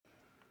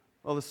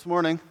Well, this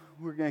morning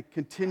we're going to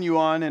continue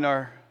on in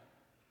our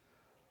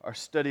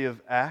study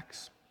of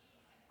Acts.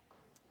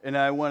 And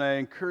I want to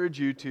encourage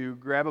you to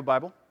grab a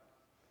Bible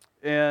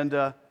and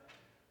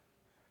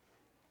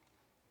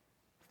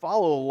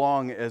follow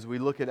along as we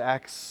look at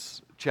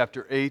Acts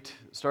chapter 8,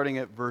 starting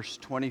at verse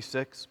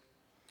 26.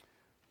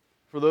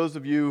 For those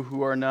of you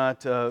who are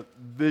not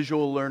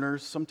visual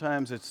learners,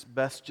 sometimes it's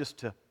best just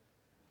to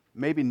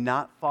maybe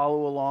not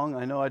follow along.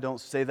 I know I don't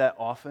say that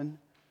often,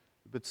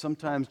 but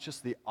sometimes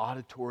just the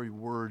auditory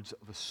words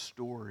of a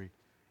story,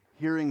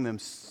 hearing them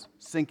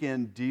sink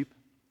in deep.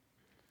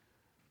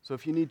 So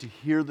if you need to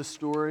hear the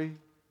story,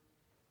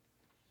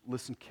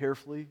 listen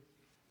carefully.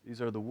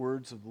 These are the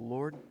words of the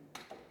Lord.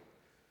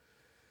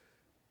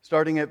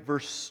 Starting at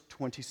verse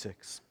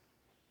 26.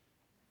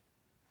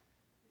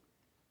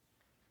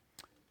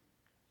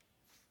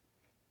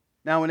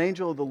 Now an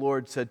angel of the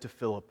Lord said to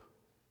Philip,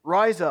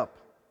 "Rise up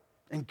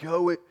and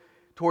go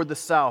toward the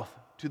south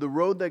to the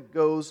road that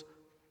goes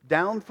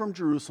down from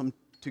Jerusalem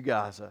to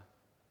Gaza.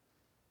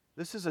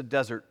 This is a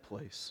desert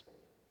place."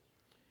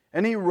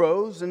 And he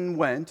rose and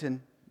went,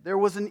 and there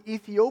was an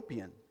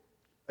Ethiopian,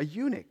 a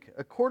eunuch,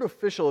 a court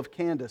official of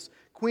Candace,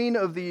 queen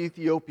of the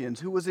Ethiopians,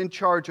 who was in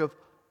charge of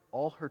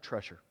all her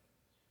treasure.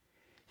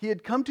 He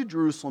had come to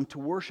Jerusalem to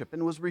worship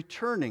and was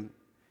returning,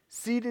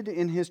 seated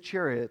in his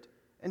chariot,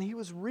 and he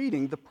was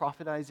reading the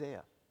prophet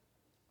Isaiah.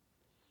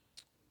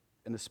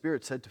 And the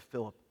Spirit said to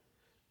Philip,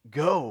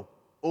 "Go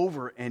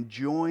over and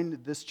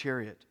join this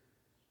chariot."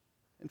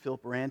 And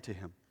Philip ran to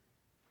him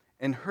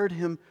and heard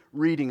him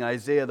reading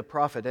Isaiah the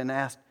prophet and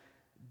asked,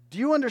 "Do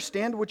you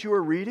understand what you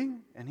are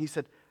reading?" And he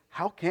said,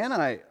 "How can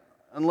I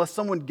unless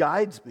someone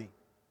guides me?"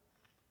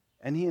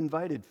 And he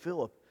invited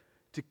Philip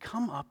to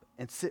come up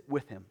and sit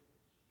with him.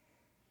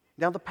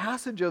 Now the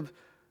passage of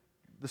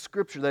the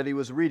scripture that he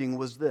was reading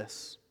was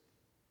this: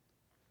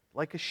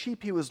 "Like a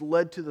sheep he was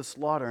led to the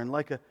slaughter, and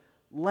like a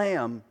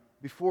lamb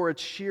before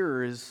its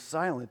shearer is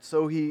silent,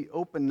 so he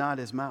opened not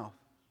his mouth.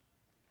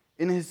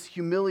 In his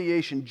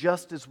humiliation,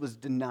 justice was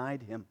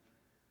denied him.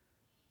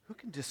 Who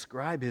can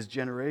describe his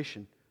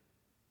generation?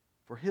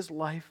 For his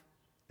life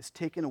is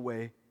taken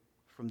away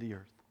from the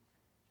earth."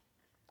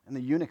 And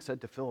the eunuch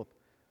said to Philip,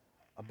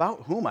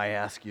 "About whom, I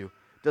ask you,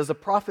 does the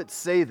prophet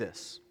say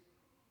this?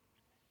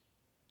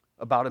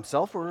 About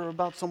himself or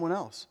about someone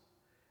else?"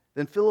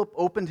 Then Philip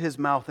opened his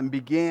mouth and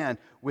began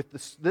with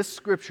this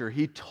scripture.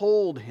 He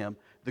told him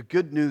the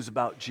good news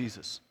about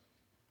Jesus.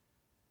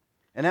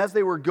 And as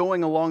they were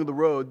going along the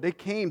road, they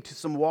came to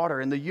some water,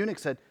 and the eunuch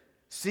said,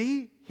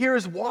 "See, here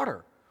is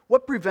water.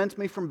 What prevents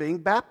me from being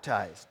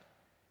baptized?"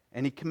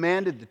 And he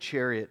commanded the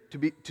chariot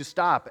to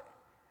stop,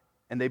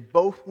 and they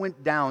both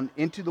went down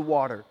into the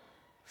water,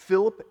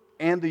 Philip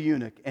and the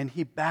eunuch, and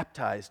he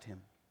baptized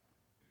him.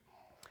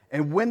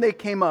 And when they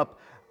came up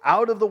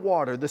out of the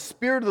water, the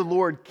Spirit of the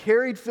Lord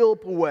carried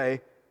Philip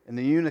away, and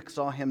the eunuch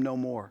saw him no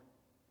more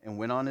and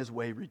went on his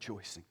way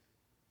rejoicing.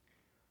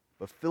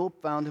 But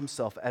Philip found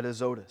himself at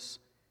Azotus,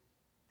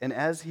 and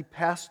as he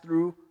passed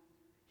through,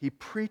 he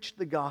preached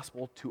the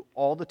gospel to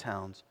all the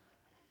towns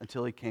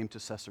until he came to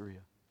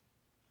Caesarea.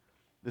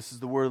 This is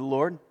the word of the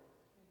Lord.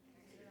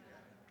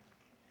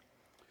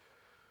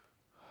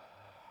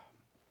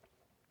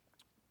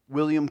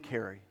 William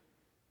Carey.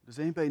 Does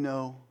anybody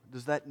know?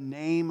 Does that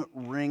name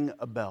ring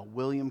a bell?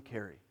 William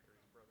Carey.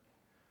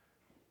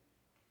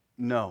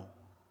 No.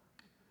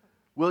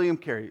 William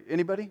Carey.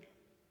 Anybody?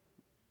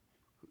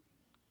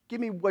 Give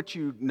me what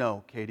you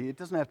know, Katie. It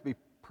doesn't have to be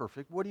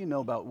perfect. What do you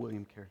know about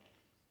William Carey?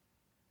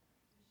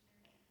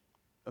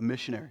 A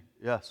missionary,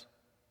 yes.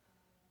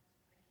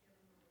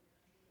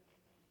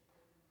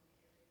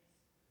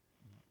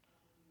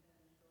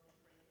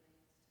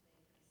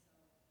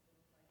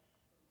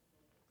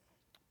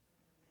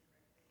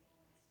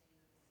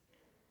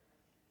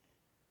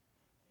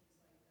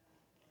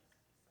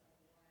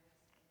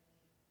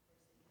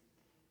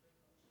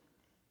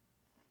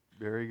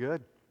 Very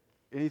good.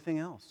 Anything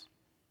else?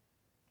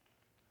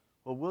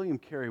 Well, William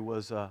Carey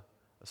was a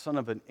son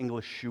of an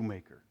English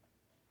shoemaker.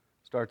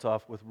 Starts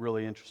off with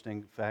really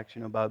interesting facts,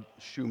 about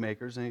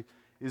shoemakers. And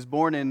he was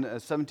born in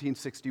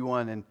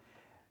 1761, and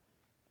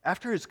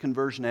after his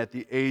conversion at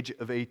the age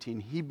of 18,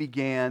 he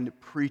began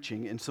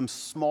preaching in some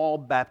small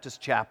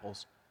Baptist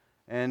chapels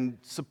and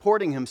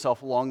supporting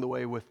himself along the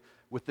way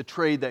with the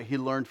trade that he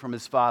learned from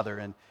his father.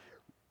 And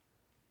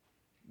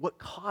what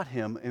caught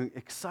him and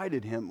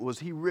excited him was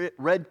he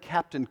read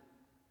Captain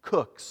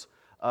Cook's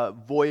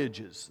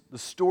voyages, the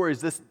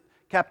stories. This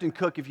Captain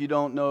Cook, if you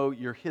don't know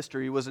your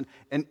history, was an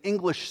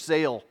English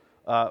sail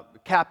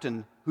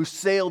captain who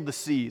sailed the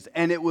seas.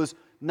 And it was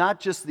not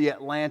just the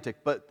Atlantic,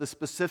 but the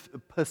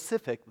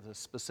Pacific,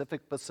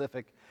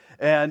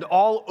 and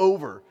all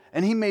over.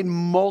 And he made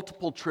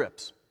multiple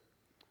trips.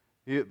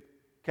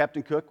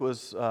 Captain Cook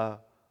was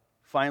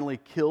finally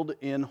killed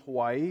in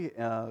Hawaii,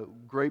 a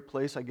great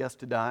place, I guess,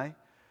 to die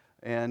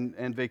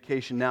and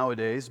vacation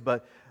nowadays.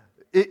 But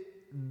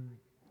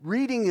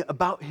reading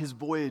about his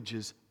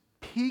voyages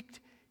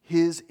piqued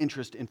his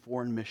interest in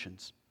foreign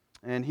missions.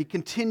 And he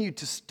continued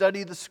to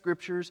study the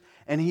Scriptures,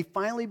 and he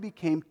finally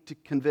became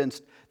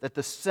convinced that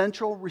the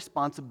central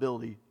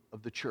responsibility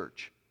of the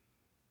church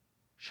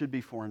should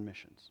be foreign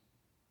missions.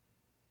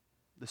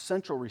 The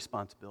central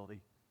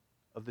responsibility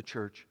of the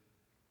church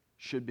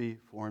should be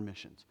foreign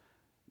missions.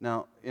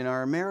 Now, in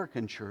our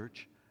American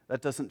church,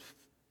 that doesn't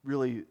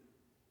really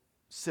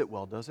sit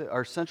well, does it?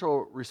 Our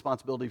central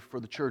responsibility for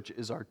the church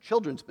is our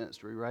children's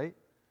ministry, right?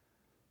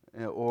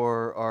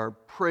 Or our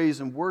praise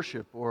and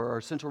worship, or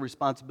our central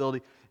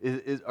responsibility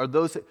are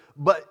those.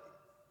 But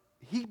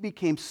he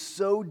became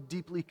so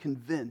deeply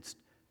convinced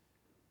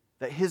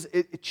that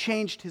it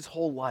changed his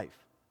whole life.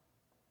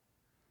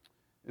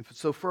 And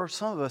so for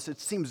some of us, it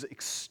seems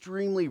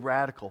extremely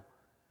radical.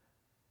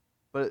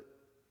 But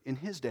in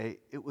his day,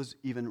 it was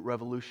even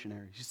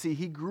revolutionary. You see,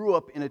 he grew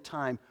up in a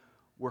time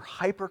where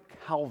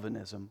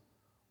hyper-Calvinism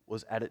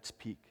was at its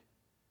peak.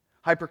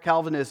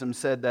 Hyper-Calvinism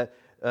said that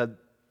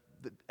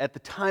at the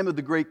time of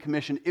the Great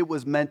Commission, it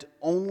was meant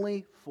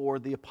only for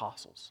the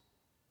apostles.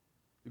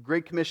 The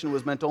Great Commission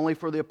was meant only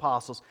for the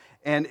apostles,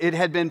 and it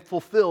had been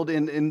fulfilled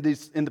in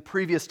the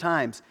previous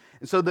times.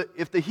 And so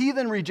if the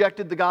heathen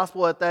rejected the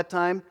gospel at that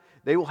time,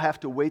 they will have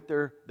to wait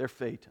their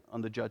fate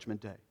on the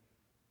judgment day.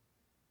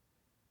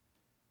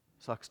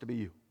 Sucks to be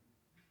you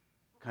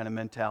kind of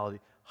mentality.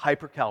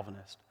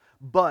 Hyper-Calvinist.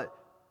 But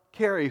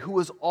Carey, who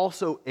was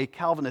also a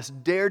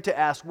Calvinist, dared to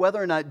ask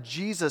whether or not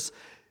Jesus'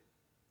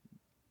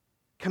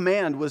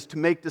 command was to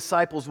make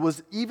disciples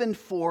was even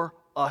for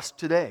us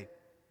today.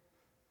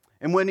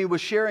 And when he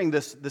was sharing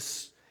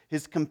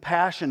his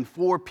compassion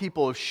for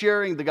people, of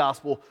sharing the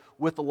gospel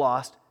with the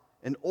lost,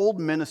 an old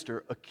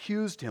minister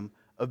accused him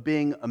of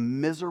being a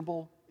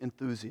miserable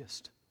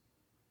enthusiast.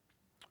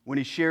 When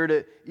he shared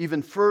it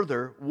even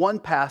further, one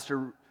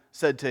pastor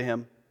said to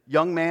him,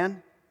 "Young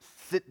man,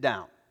 sit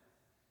down.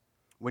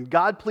 When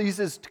God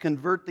pleases to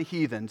convert the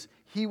heathens,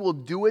 he will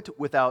do it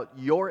without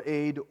your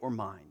aid or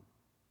mine."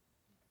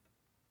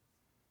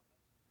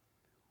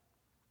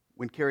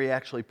 When Carey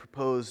actually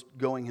proposed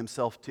going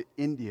himself to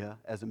India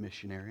as a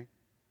missionary,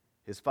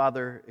 his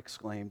father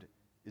exclaimed,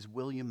 "Is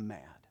William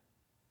mad?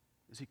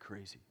 Is he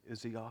crazy?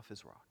 Is he off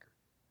his rocker?"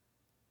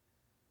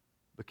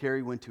 But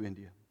Carey went to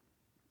India,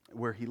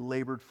 where he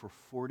labored for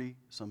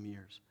 40-some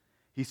years.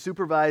 He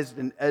supervised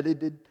and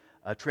edited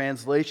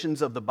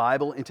translations of the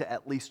Bible into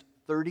at least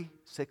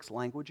 36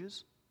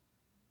 languages.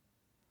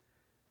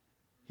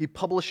 He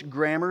published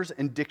grammars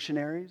and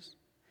dictionaries.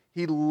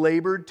 He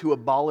labored to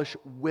abolish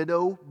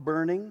widow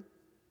burning.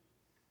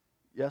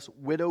 Yes,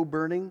 widow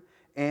burning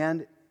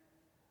and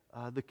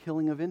the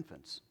killing of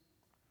infants.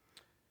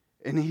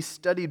 And he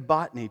studied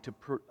botany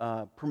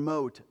to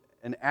promote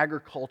an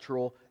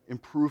agricultural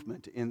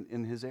improvement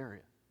in his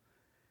area.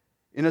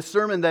 In a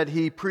sermon that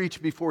he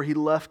preached before he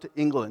left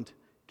England,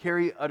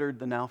 Carey uttered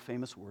the now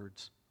famous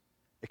words,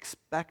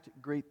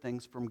 "Expect great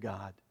things from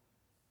God.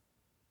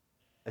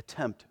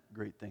 Attempt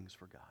great things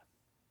for God."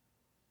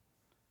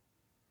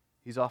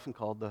 He's often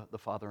called the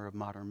father of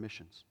modern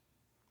missions.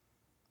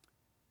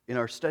 In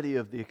our study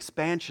of the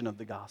expansion of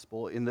the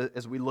gospel,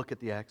 as we look at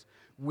the Acts,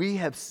 we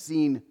have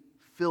seen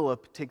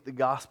Philip take the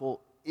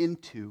gospel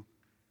into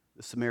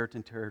the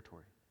Samaritan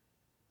territory.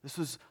 This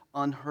was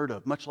unheard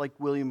of, much like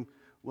William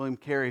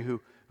Carey,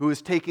 who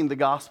was taking the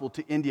gospel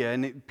to India,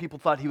 and people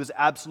thought he was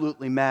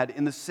absolutely mad.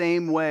 In the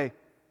same way,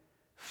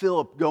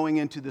 Philip going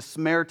into the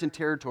Samaritan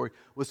territory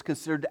was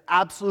considered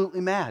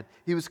absolutely mad.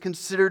 He was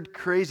considered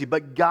crazy,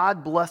 but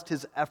God blessed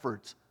his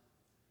efforts.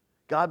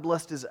 God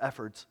blessed his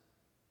efforts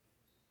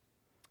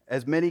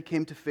as many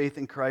came to faith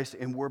in Christ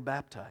and were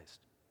baptized.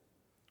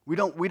 We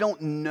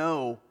don't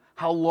know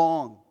how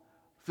long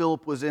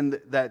Philip was in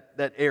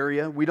that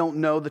area. We don't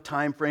know the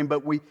time frame,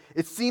 but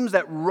it seems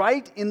that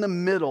right in the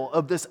middle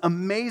of this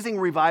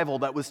amazing revival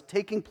that was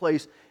taking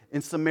place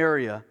in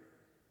Samaria,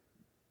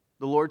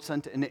 the Lord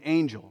sent an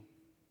angel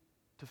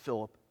to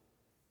Philip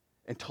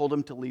and told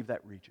him to leave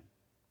that region.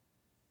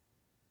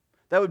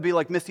 That would be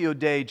like Missio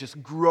Dei,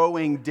 just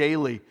growing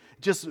daily,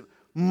 just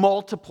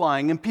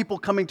multiplying, and people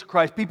coming to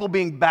Christ, people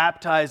being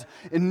baptized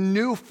in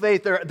new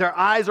faith. Their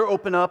eyes are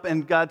open up,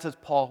 and God says,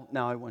 "Paul,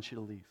 now I want you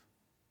to leave."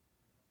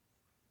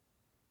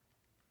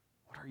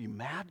 What, are you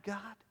mad,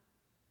 God?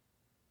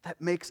 That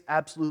makes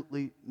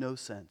absolutely no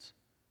sense.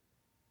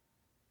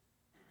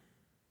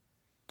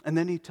 And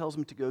then he tells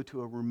him to go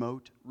to a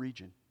remote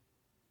region,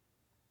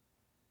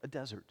 a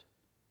desert,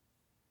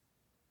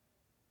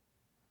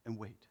 and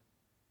wait.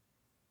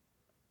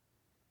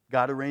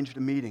 God arranged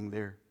a meeting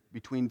there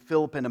between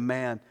Philip and a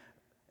man,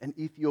 an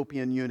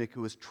Ethiopian eunuch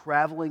who was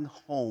traveling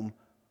home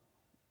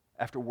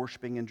after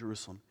worshiping in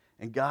Jerusalem.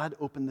 And God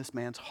opened this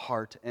man's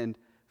heart, and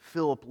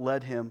Philip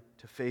led him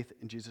to faith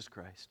in Jesus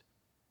Christ.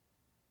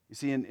 You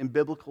see, in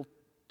biblical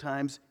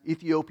times,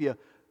 Ethiopia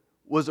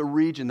was a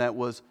region that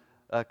was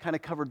kind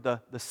of covered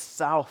the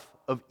south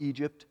of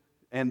Egypt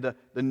and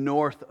the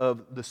north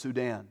of the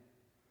Sudan.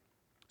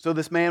 So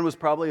this man was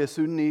probably a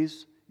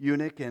Sudanese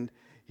eunuch, and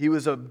he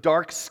was a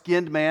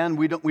dark-skinned man.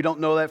 We don't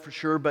know that for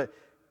sure, but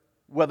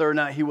whether or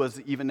not he was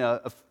even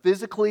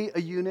physically a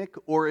eunuch,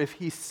 or if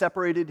he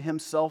separated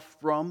himself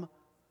from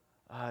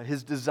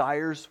his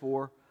desires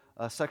for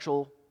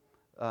sexual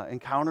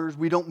encounters.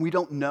 We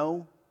don't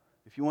know.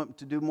 If you want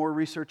to do more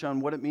research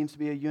on what it means to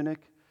be a eunuch,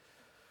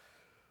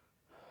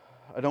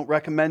 I don't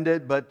recommend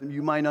it, but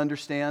you might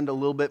understand a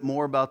little bit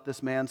more about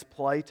this man's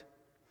plight.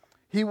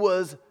 He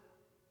was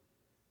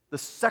the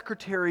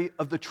secretary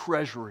of the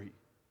treasury.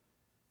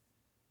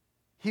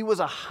 He was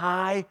a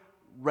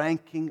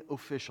high-ranking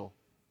official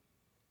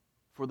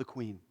for the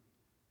queen.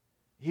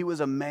 He was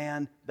a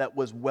man that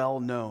was well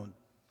known.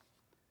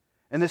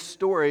 And this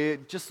story,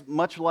 just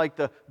much like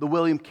the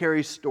William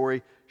Carey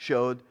story,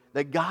 showed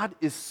that God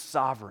is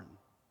sovereign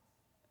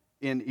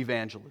in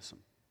evangelism,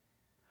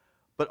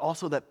 but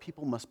also that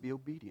people must be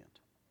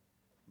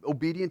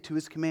obedient to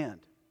his command.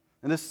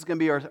 And this is going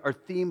to be our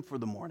theme for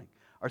the morning.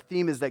 Our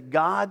theme is that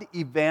God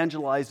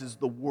evangelizes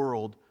the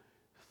world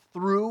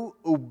through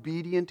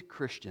obedient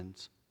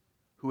Christians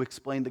who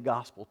explain the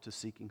gospel to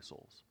seeking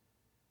souls.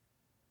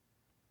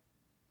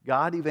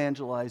 God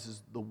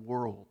evangelizes the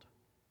world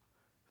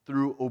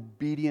through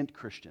obedient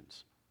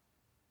Christians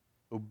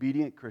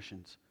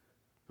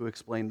who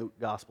explain the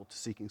gospel to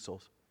seeking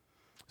souls.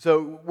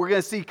 So we're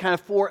going to see kind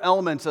of four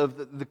elements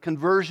of the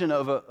conversion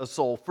of a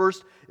soul.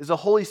 First is the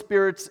Holy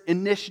Spirit's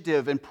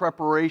initiative and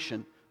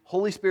preparation.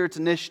 Holy Spirit's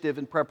initiative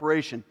and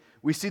preparation.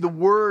 We see the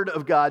Word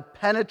of God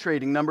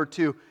penetrating, number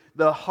two,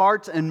 the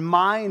hearts and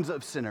minds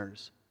of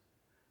sinners.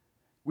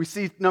 We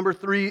see, number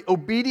three,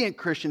 obedient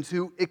Christians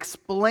who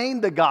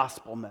explain the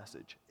gospel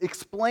message.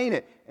 Explain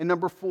it. And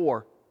number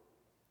four,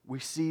 we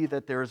see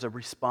that there is a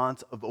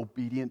response of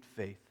obedient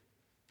faith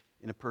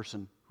in a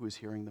person who is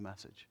hearing the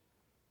message.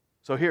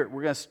 So here,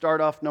 we're going to start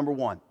off number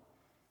one.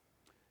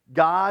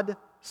 God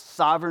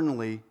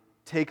sovereignly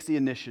takes the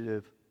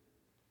initiative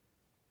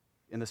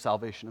in the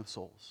salvation of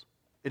souls.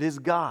 It is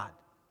God.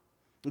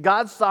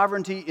 God's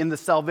sovereignty in the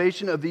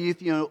salvation of the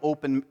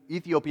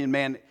Ethiopian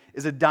man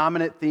is a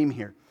dominant theme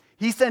here.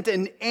 He sent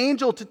an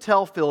angel to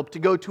tell Philip to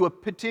go to a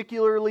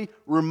particularly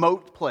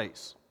remote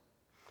place.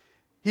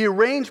 He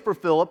arranged for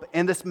Philip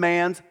and this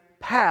man's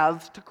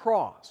paths to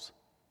cross.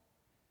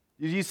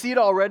 You see it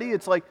already?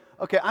 It's like,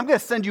 okay, I'm going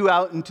to send you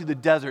out into the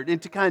desert,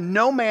 into kind of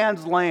no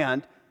man's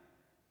land.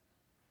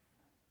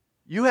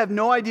 You have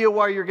no idea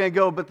where you're going to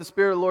go, but the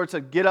Spirit of the Lord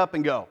said, get up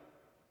and go.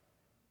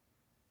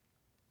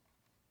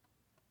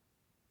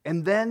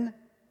 And then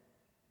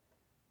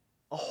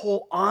a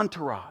whole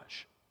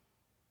entourage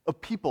of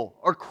people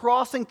are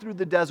crossing through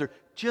the desert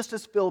just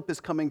as Philip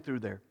is coming through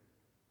there.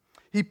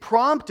 He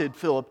prompted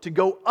Philip to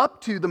go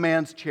up to the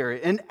man's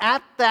chariot, and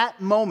at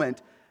that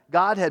moment,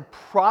 God had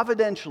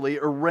providentially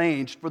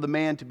arranged for the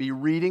man to be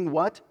reading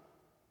what?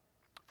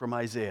 From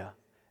Isaiah.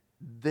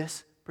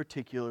 This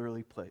particular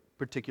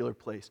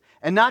place.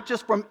 And not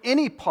just from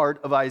any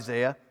part of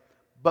Isaiah,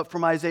 but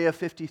from Isaiah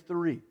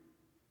 53.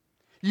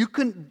 You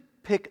couldn't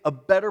pick a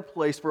better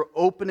place for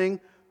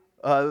opening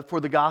for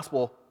the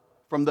gospel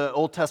from the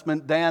Old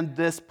Testament than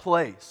this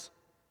place.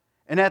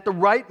 And at the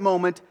right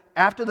moment,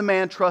 after the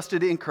man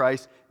trusted in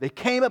Christ, they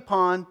came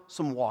upon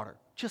some water.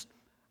 Just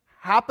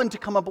happened to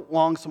come up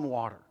along some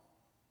water.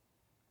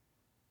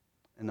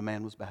 And the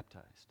man was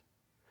baptized.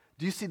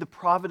 Do you see the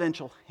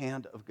providential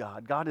hand of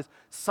God? God is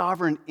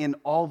sovereign in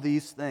all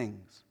these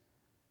things.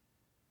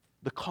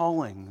 The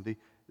calling,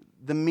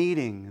 the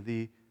meeting,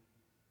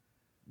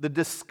 the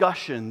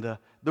discussion,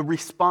 the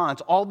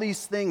response, all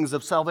these things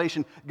of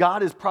salvation.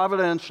 God is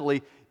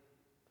providentially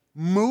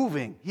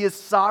moving. He is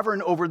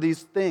sovereign over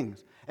these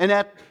things. And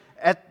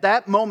at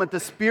that moment, the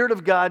Spirit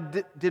of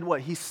God did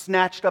what? He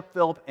snatched up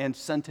Philip and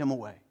sent him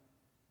away.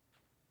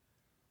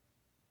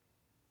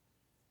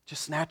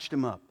 Just snatched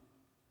him up.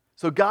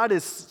 So God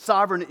is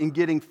sovereign in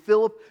getting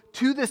Philip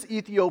to this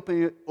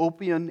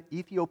Ethiopian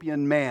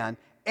man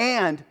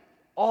and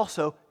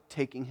also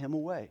taking him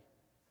away.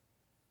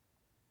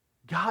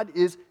 God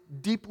is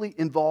deeply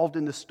involved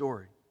in this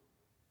story.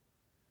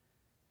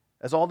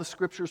 As all the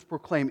scriptures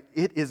proclaim,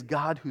 it is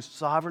God who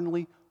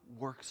sovereignly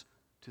works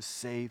to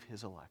save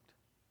his elect.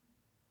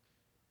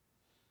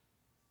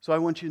 So I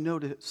want you to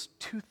notice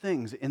two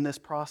things in this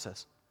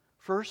process.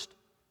 First,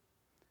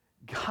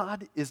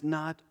 God is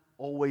not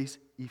always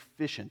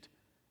efficient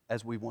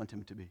as we want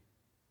him to be.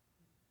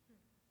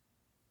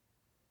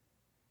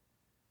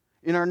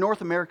 In our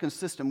North American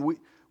system,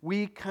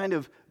 we kind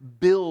of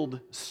build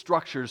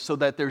structures so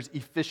that there's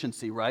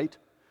efficiency, right?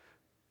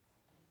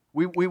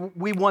 We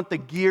want the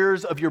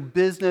gears of your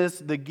business,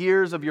 the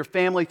gears of your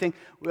family thing,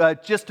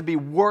 just to be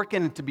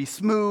working and to be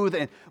smooth,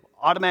 and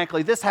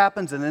automatically this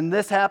happens and then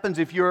this happens.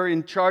 If you're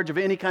in charge of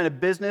any kind of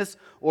business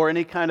or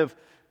any kind of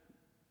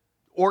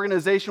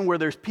organization where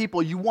there's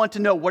people, you want to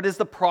know what is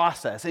the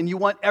process, and you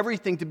want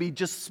everything to be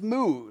just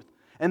smooth.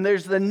 And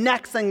there's the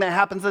next thing that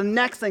happens, the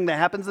next thing that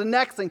happens, the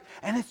next thing,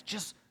 and it's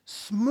just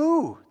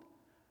smooth.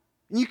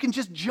 And you can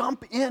just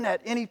jump in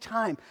at any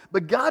time.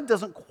 But God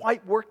doesn't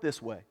quite work this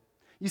way.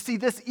 You see,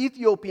 this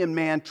Ethiopian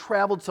man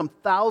traveled some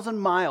 1,000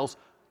 miles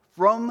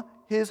from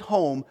his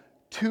home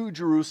to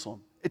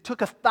Jerusalem. It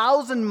took a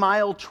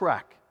 1,000-mile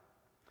trek.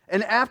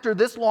 And after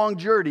this long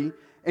journey,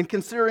 and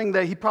considering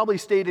that he probably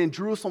stayed in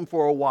Jerusalem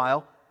for a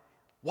while,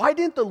 Why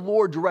didn't the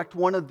Lord direct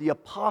one of the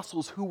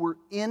apostles who were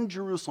in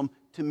Jerusalem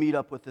to meet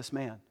up with this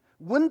man?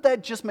 Wouldn't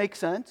that just make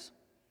sense?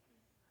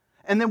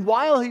 And then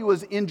while he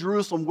was in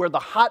Jerusalem, where the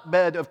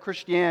hotbed of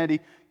Christianity,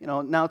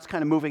 now it's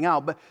kind of moving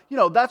out, but,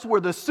 that's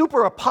where the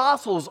super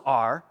apostles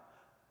are.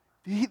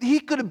 He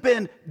could have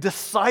been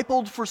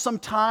discipled for some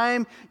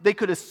time. They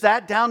could have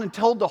sat down and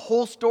told the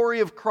whole story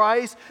of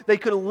Christ. They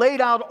could have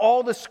laid out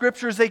all the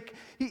scriptures. It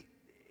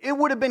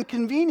would have been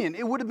convenient.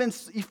 It would have been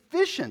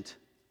efficient.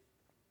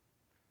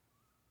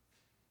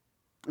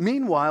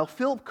 Meanwhile,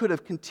 Philip could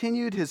have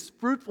continued his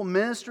fruitful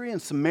ministry in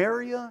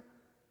Samaria.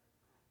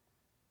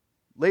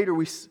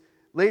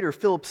 Later,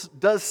 Philip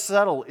does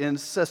settle in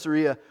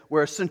Caesarea,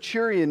 where a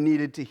centurion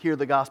needed to hear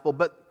the gospel.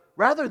 But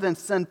rather than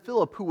send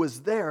Philip, who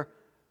was there,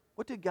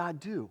 what did God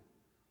do?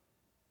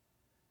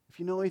 If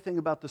you know anything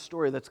about the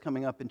story that's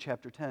coming up in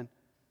chapter 10,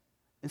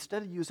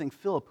 instead of using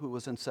Philip, who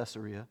was in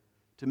Caesarea,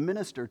 to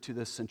minister to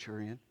this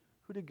centurion,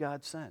 who did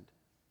God send?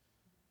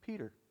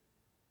 Peter.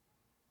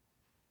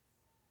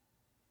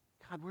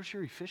 God, where's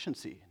your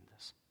efficiency in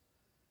this?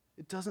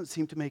 It doesn't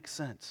seem to make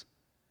sense.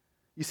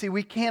 You see,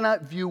 we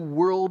cannot view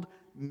world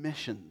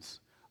missions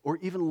or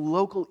even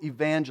local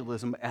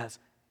evangelism as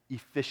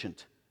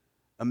efficient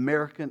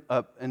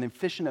an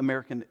efficient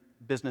American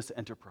business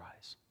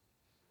enterprise.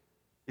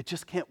 It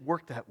just can't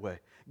work that way.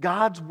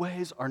 God's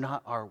ways are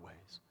not our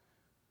ways.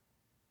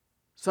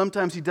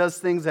 Sometimes He does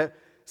things that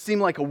seem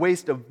like a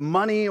waste of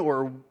money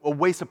or a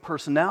waste of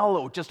personnel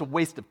or just a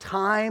waste of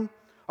time.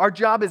 Our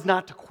job is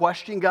not to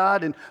question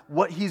God and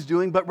what He's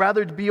doing, but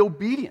rather to be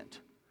obedient.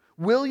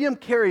 William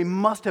Carey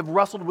must have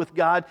wrestled with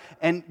God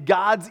and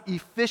God's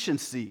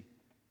efficiency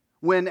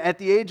when at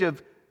the age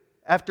of,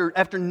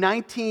 after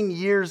 19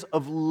 years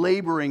of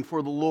laboring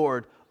for the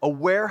Lord, a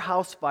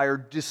warehouse fire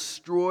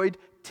destroyed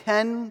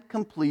 10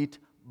 complete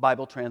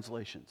Bible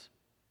translations.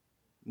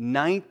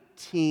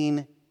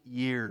 19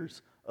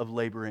 years of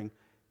laboring,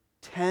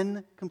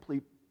 10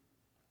 complete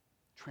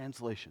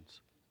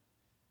translations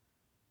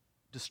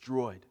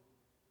destroyed.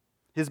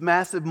 His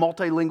massive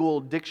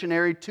multilingual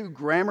dictionary, 2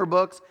 grammar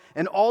books,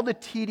 and all the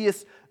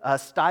tedious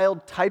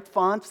styled type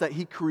fonts that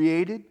he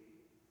created.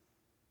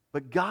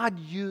 But God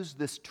used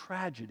this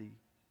tragedy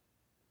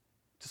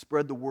to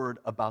spread the word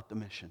about the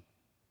mission.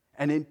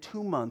 And in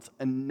 2 months,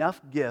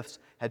 enough gifts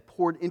had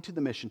poured into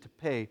the mission to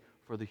pay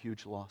for the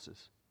huge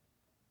losses.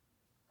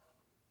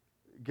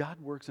 God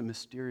works in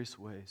mysterious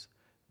ways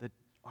that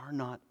are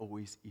not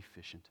always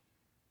efficient.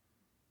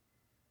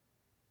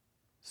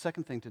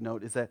 Second thing to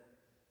note is that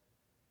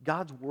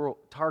God's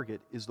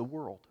target is the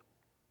world.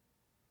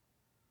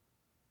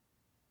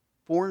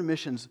 Foreign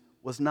missions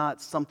was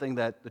not something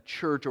that the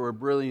church or a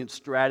brilliant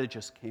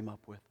strategist came up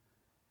with.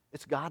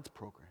 It's God's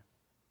program.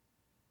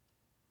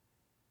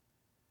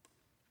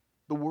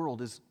 The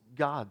world is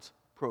God's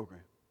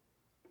program.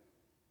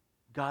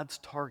 God's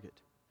target.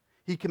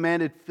 He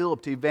commanded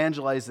Philip to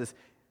evangelize this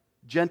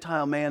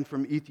Gentile man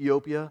from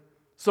Ethiopia.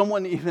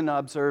 Someone even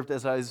observed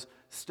as I was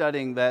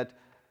studying that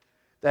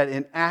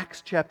in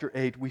Acts chapter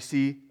 8, we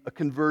see a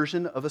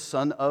conversion of a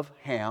son of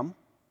Ham.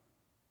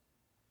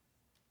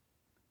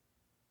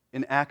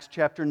 In Acts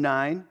chapter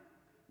 9,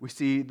 we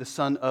see the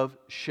son of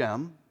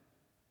Shem.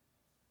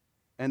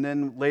 And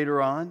then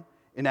later on,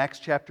 in Acts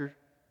chapter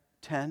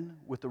 10,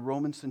 with the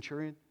Roman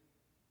centurion,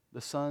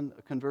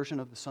 a conversion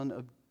of the son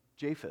of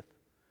Japheth.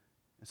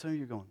 And some of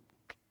you are going,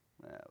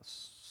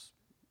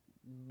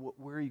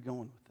 where are you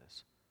going with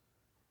this?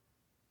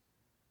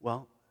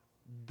 Well,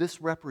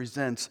 this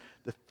represents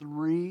the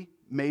 3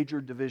 major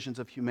divisions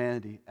of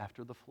humanity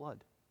after the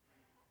flood.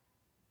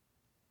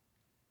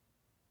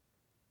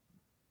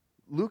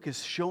 Luke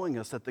is showing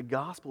us that the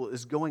gospel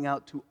is going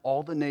out to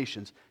all the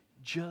nations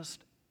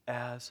just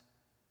as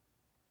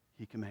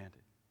he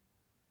commanded.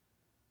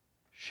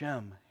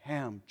 Shem,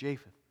 Ham,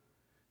 Japheth,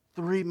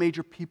 3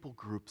 major people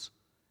groups.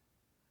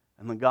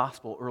 And the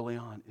gospel early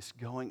on is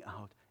going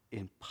out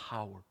in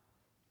power.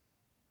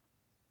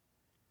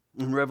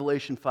 In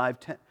Revelation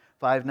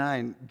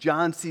 5:9,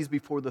 John sees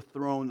before the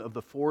throne of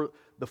the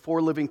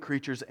four living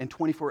creatures and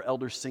 24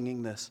 elders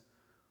singing this.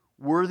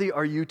 Worthy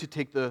are you to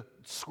take the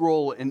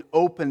scroll and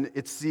open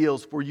its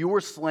seals, for you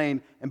were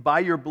slain, and by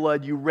your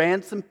blood you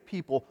ransomed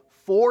people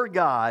for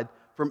God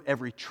from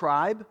every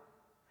tribe,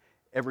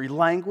 every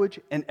language,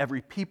 and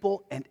every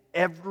people, and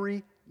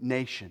every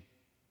nation.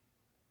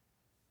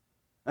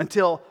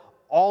 Until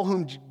all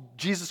whom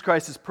Jesus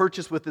Christ has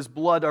purchased with His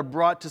blood are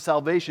brought to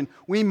salvation,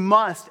 we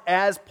must,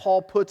 as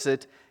Paul puts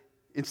it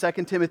in 2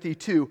 Timothy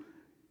 2,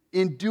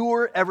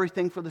 endure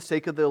everything for the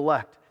sake of the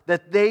elect,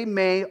 that they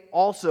may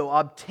also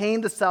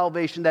obtain the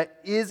salvation that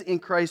is in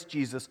Christ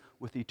Jesus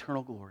with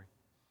eternal glory.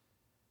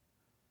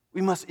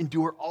 We must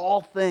endure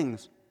all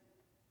things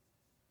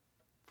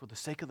for the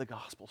sake of the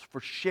gospel,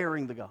 for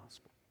sharing the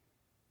gospel.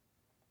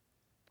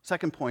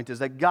 Second point is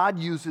that God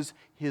uses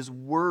His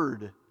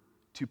word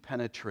to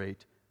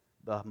penetrate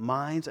the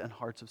minds and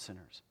hearts of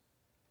sinners.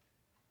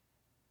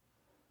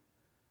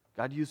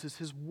 God uses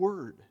His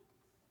word.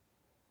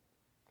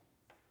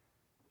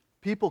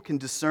 People can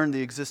discern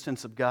the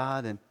existence of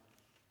God, and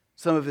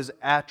some of his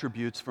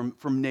attributes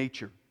from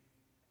nature.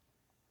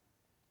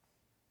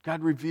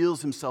 God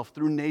reveals himself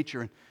through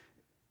nature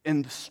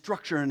and the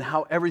structure and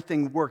how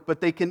everything works. But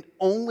they can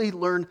only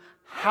learn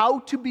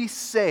how to be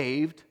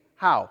saved.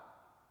 How?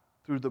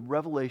 Through the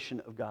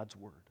revelation of God's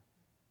Word,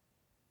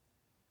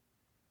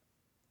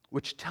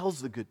 which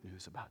tells the good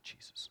news about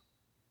Jesus.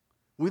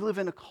 We live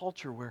in a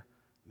culture where,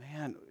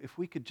 man, if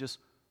we could just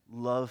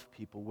love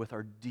people with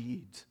our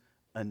deeds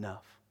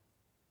enough,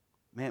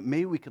 man,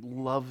 maybe we could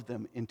love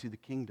them into the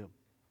kingdom.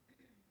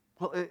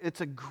 Well,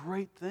 it's a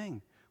great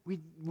thing.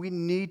 We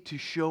need to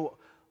show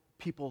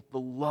people the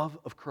love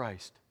of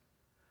Christ.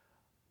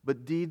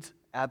 But deeds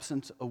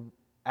absent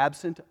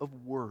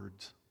of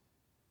words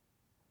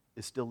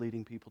is still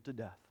leading people to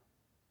death.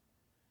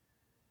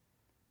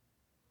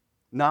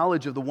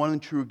 Knowledge of the one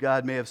and true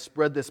God may have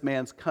spread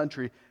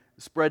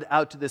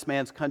out to this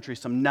man's country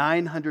some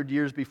 900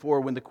 years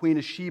before, when the Queen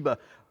of Sheba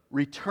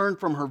returned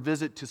from her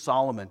visit to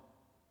Solomon.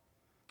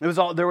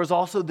 There was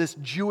also this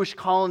Jewish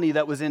colony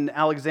that was in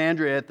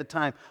Alexandria at the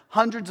time,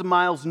 hundreds of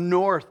miles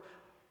north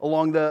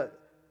along the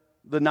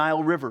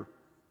Nile River.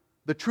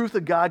 The truth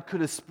of God could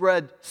have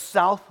spread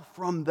south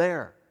from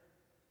there.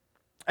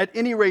 At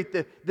any rate,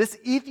 this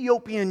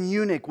Ethiopian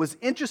eunuch was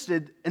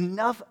interested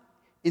enough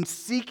in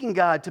seeking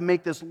God to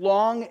make this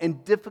long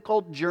and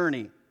difficult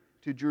journey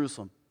to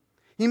Jerusalem.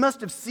 He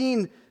must have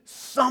seen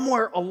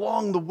somewhere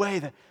along the way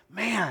that,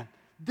 man,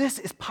 this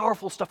is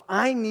powerful stuff.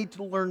 I need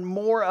to learn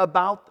more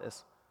about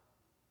this.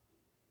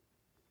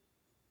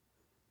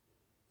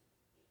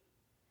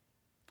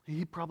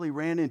 He probably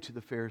ran into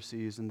the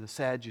Pharisees and the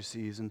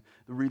Sadducees and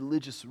the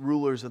religious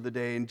rulers of the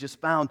day and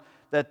just found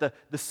that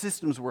the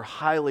systems were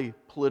highly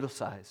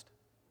politicized,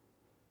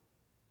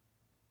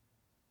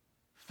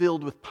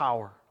 filled with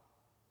power.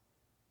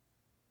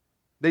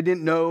 They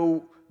didn't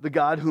know the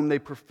God whom they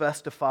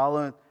professed to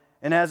follow.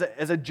 And as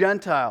a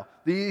Gentile,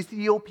 the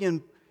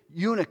Ethiopian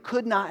eunuch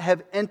could not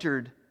have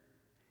entered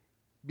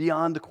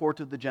beyond the court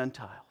of the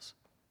Gentiles.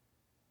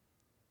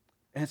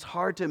 And it's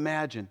hard to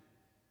imagine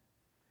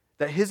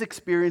that his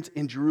experience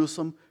in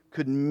Jerusalem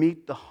could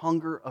meet the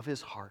hunger of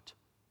his heart.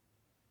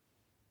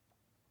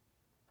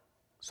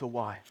 So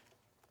why?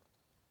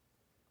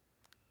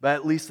 But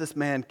at least this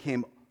man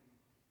came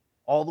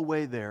all the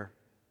way there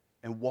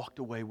and walked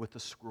away with a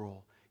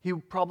scroll. He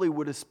probably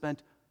would have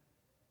spent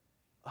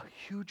a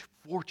huge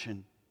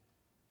fortune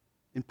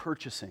in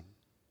purchasing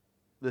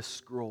this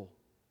scroll.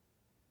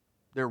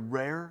 They're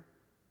rare,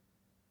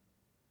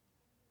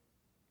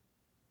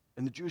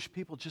 and the Jewish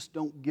people just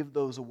don't give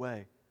those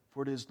away,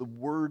 for it is the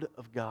Word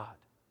of God.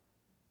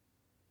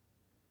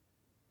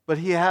 But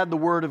he had the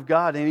Word of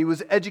God, and he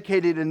was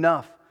educated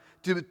enough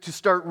to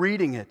start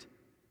reading it.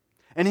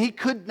 And he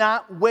could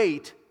not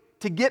wait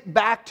to get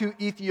back to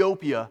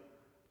Ethiopia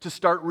to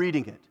start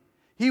reading it.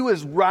 He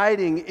was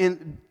riding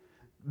in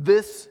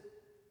this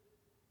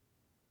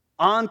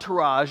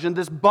entourage and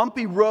this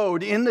bumpy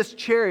road in this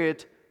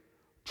chariot,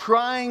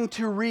 trying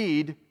to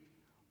read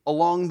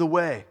along the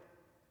way.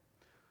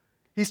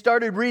 He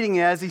started reading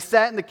as he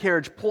sat in the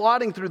carriage,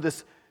 plodding through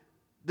this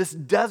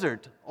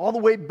desert all the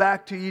way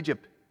back to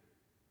Egypt.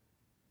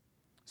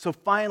 So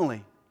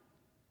finally,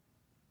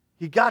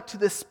 he got to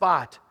this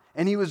spot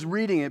and he was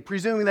reading it,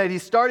 presuming that he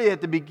started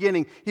at the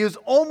beginning. He was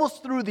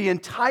almost through the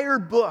entire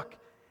book,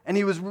 and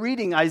he was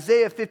reading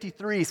Isaiah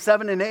 53,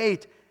 7 and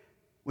 8,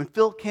 when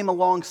Phil came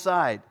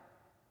alongside.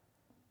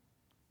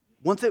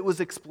 Once it was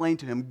explained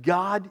to him,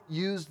 God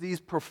used these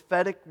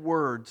prophetic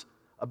words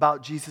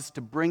about Jesus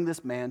to bring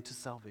this man to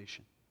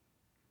salvation.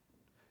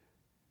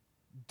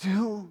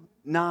 Do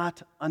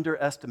not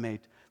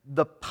underestimate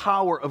the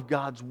power of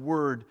God's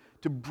word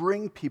to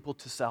bring people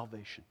to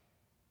salvation.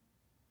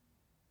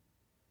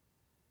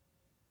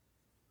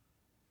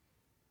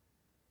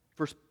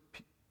 First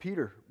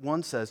Peter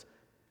 1 says,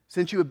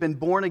 "Since you have been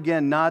born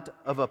again, not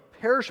of a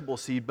perishable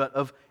seed, but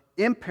of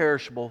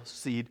imperishable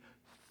seed,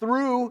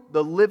 through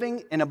the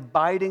living and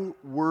abiding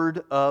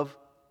Word of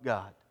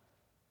God."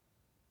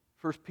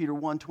 1 Peter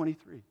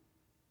 1:23.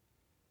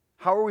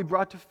 How are we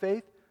brought to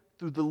faith?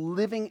 Through the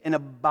living and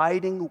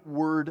abiding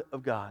Word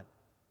of God.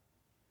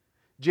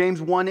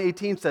 James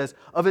 1:18 says,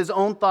 "Of his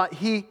own thought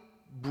he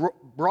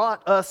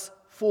brought us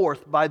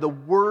forth by the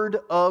word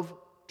of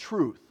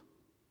truth."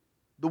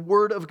 The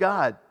Word of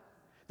God,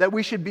 that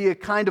we should be a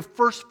kind of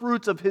first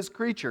fruits of his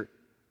creature.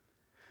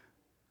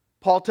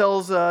 Paul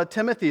tells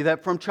Timothy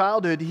that from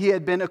childhood he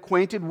had been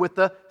acquainted with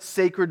the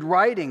sacred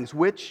writings,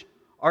 which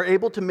are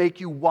able to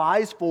make you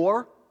wise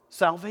for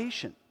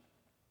salvation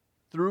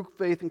through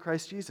faith in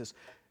Christ Jesus.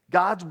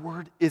 God's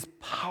word is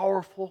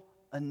powerful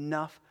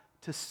enough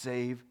to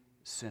save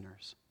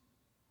sinners.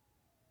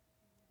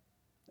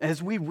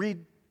 As we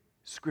read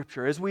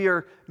Scripture, as we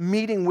are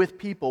meeting with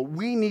people,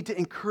 we need to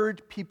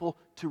encourage people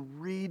to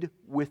read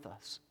with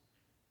us.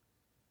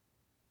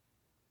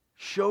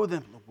 Show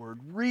them the Word.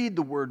 Read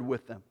the Word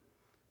with them,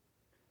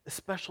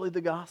 especially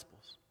the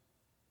Gospels.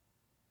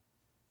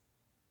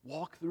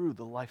 Walk through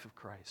the life of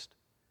Christ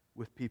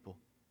with people.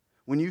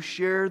 When you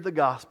share the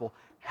Gospel,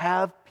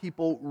 have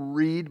people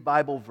read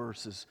Bible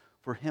verses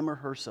for him or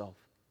herself.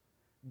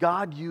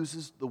 God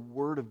uses the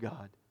Word of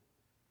God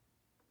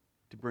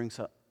to bring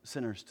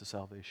sinners to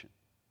salvation.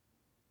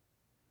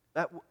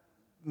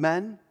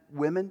 Men,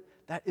 women,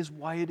 that is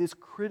why it is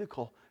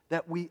critical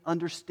that we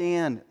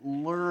understand,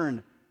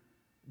 learn,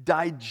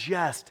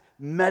 digest,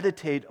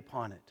 meditate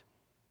upon it.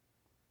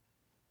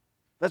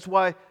 That's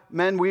why,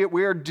 men,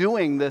 we are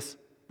doing this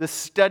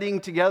studying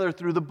together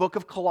through the book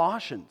of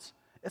Colossians.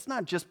 It's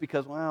not just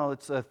because, well,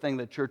 it's a thing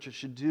that churches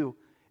should do.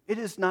 It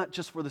is not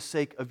just for the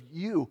sake of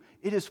you.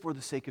 It is for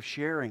the sake of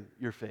sharing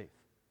your faith.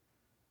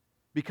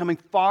 Becoming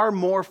far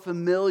more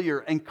familiar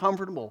and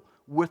comfortable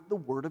with the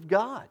Word of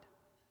God.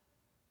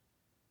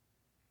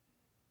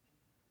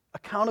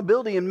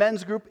 Accountability in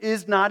men's group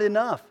is not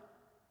enough.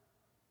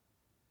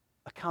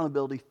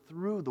 Accountability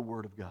through the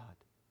Word of God,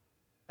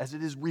 as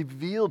it is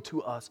revealed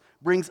to us,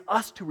 brings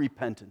us to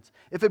repentance.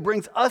 If it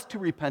brings us to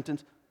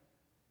repentance,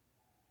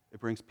 it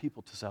brings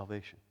people to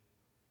salvation.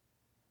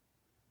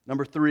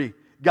 Number 3,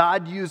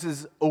 God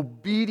uses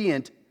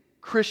obedient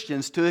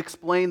Christians to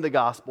explain the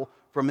gospel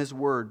from His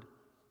Word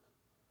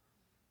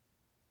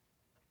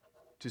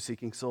to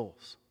seeking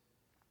souls.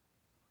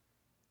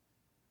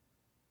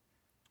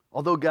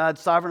 Although God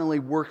sovereignly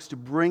works to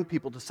bring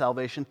people to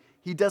salvation,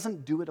 He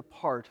doesn't do it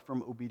apart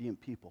from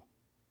obedient people.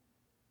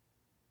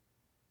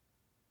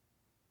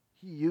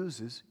 He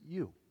uses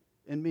you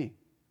and me.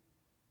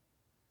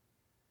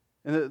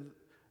 And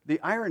the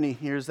irony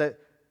here is that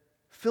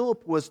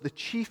Philip was the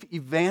chief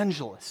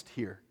evangelist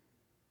here.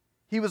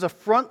 He was a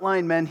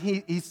frontline man.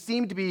 He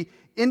seemed to be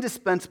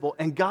indispensable.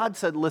 And God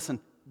said,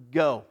 listen,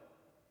 go.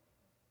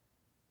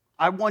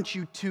 I want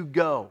you to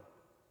go.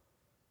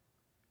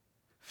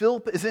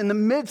 Philip is in the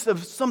midst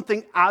of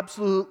something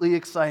absolutely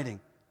exciting.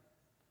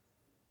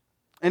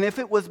 And if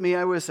it was me,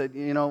 I would have said,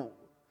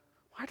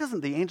 why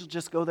doesn't the angel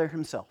just go there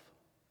himself?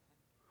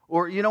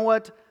 Or, you know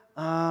what?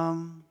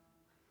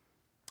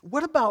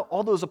 What about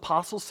all those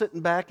apostles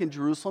sitting back in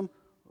Jerusalem?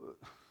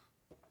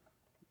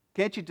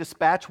 Can't you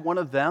dispatch one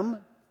of them?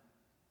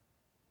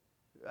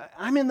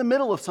 I'm in the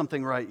middle of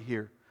something right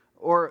here.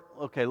 Or,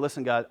 okay,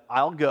 listen, God,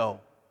 I'll go.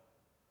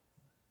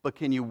 But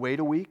can you wait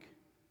a week?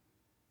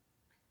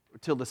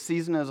 Till the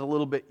season is a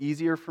little bit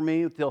easier for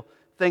me, till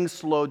things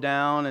slow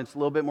down and it's a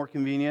little bit more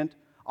convenient.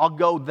 I'll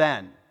go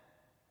then.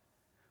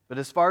 But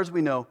as far as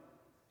we know,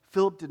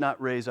 Philip did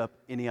not raise up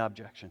any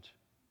objections.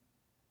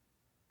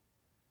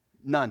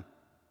 None.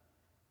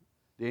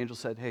 The angel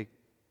said, hey,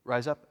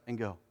 rise up and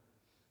go.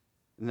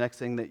 The next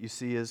thing that you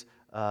see is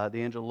the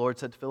angel of the Lord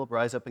said to Philip,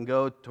 rise up and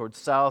go towards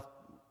south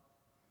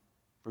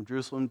from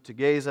Jerusalem to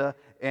Gaza,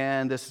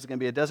 and this is going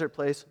to be a desert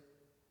place.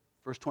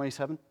 Verse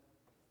 27,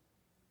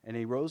 and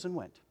he rose and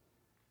went.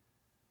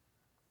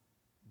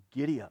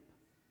 Giddy up.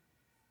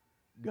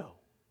 Go.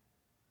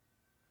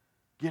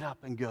 Get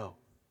up and go.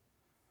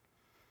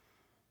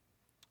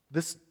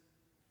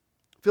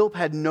 Philip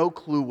had no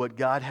clue what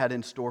God had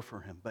in store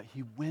for him, but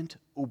he went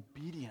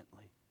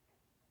obediently.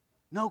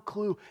 No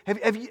clue.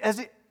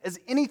 Has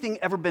anything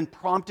ever been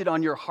prompted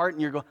on your heart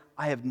and you're going,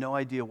 I have no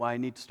idea why I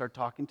need to start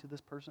talking to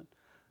this person?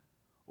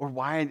 Or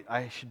why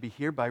I should be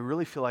here, but I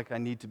really feel like I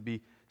need to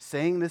be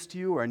saying this to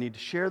you, or I need to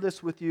share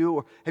this with you?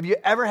 Or have you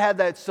ever had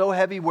that so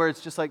heavy where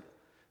it's just like,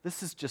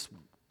 this is just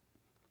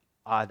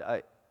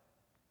odd.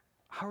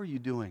 How are you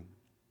doing?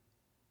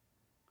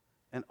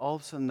 And all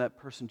of a sudden that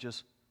person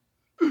just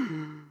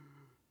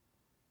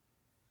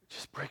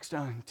breaks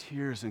down in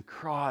tears and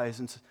cries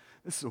and says,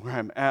 this is where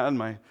I'm at.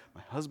 My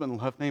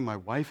husband left me. My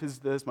wife is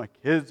this. My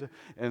kids.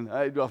 And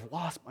I've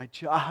lost my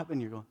job.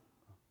 And you're going,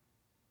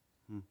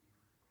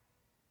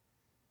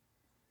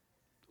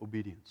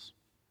 Obedience.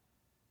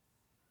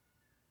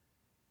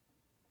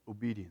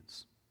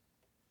 Obedience.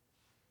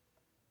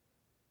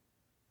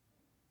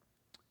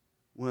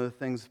 One of the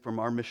things from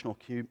our missional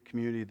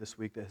community this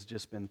week that has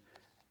just been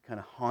kind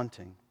of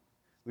haunting,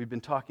 we've been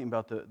talking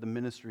about the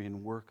ministry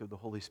and work of the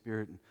Holy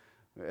Spirit. And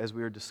as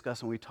we were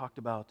discussing, we talked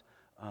about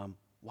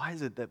why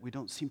is it that we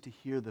don't seem to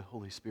hear the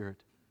Holy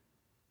Spirit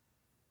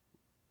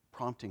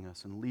prompting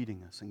us and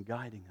leading us and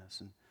guiding us.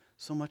 And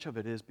so much of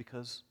it is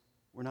because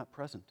we're not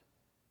present.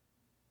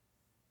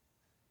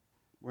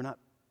 We're not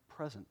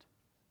present.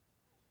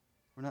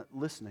 We're not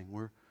listening.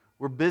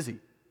 We're busy.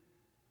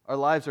 Our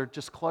lives are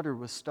just cluttered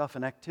with stuff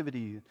and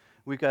activity.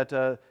 We've got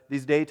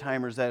these day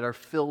timers that are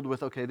filled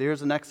with, okay, here's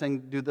the next thing,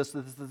 do this.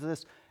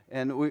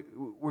 And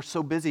we're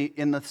so busy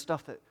in the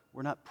stuff that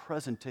we're not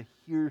present to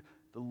hear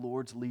the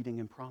Lord's leading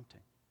and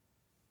prompting.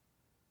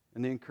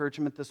 And the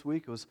encouragement this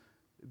week was,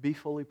 be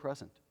fully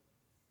present.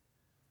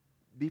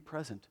 Be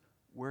present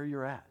where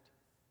you're at.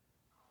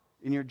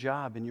 In your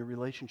job, in your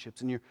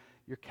relationships, in your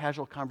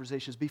casual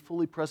conversations. Be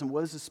fully present.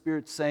 What is the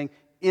Spirit saying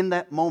in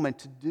that moment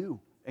to do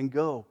and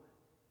go?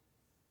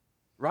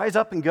 Rise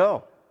up and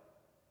go.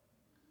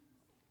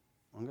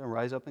 I'm going to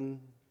rise up and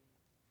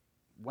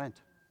went.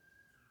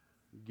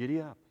 Giddy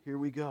up. Here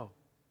we go.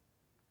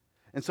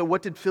 And so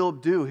what did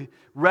Philip do?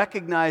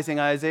 Recognizing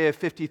Isaiah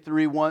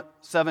 53,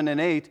 7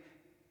 and 8,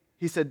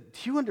 he said,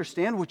 do you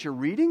understand what you're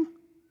reading?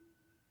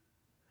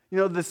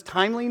 This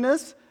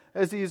timeliness,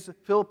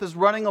 Philip is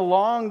running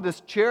along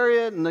this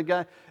chariot, and the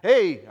guy,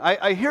 hey,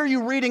 I hear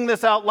you reading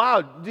this out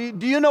loud.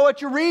 Do you know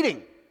what you're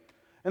reading?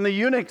 And the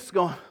eunuch's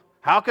going,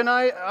 how can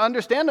I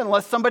understand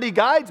unless somebody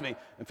guides me?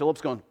 And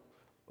Philip's going,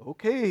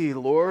 okay,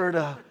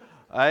 Lord,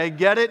 I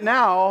get it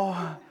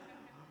now.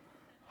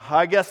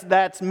 I guess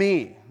that's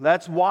me.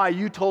 That's why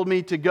you told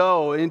me to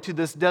go into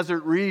this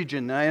desert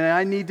region.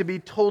 I need to be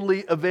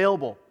totally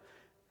available.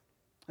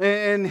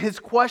 And his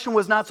question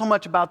was not so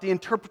much about the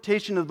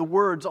interpretation of the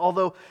words,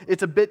 although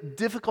it's a bit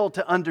difficult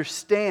to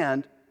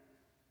understand.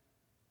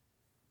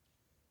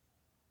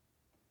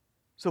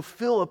 So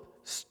Philip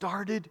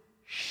started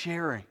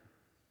sharing.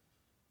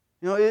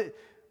 The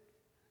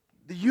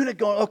eunuch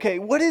going, okay,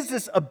 what is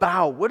this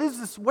about? What is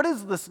this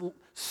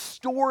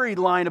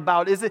storyline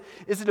about? Is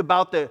it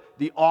about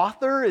the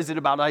author? Is it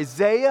about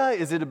Isaiah?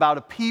 Is it about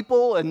a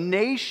people, a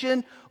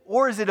nation?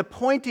 Or is it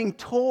pointing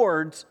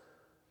towards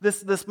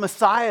this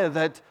Messiah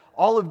that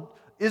all of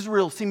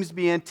Israel seems to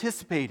be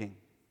anticipating?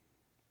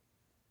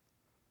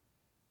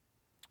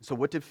 So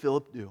what did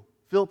Philip do?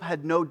 Philip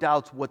had no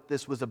doubts what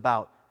this was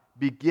about.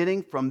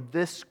 Beginning from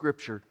this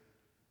scripture,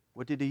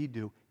 what did he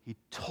do? He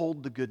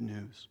told the good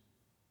news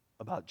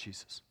about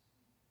Jesus.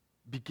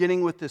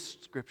 Beginning with this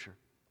scripture.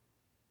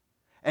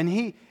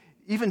 And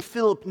even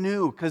Philip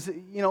knew, because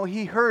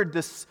he heard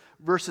this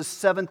verses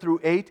 7 through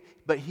 8,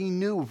 but he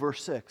knew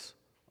verse 6.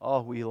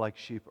 Oh, we like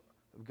sheep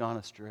have gone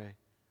astray.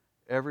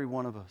 Every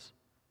one of us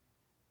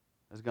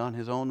has gone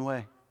his own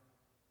way.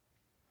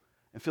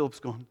 And Philip's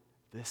going,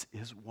 this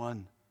is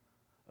one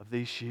of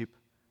these sheep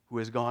who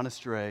has gone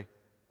astray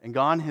and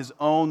gone his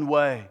own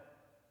way.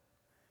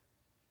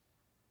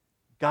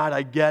 God,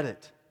 I get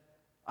it.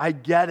 I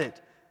get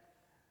it.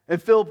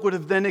 And Philip would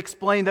have then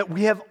explained that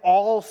we have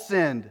all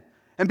sinned.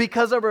 And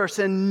because of our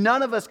sin,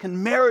 none of us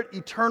can merit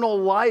eternal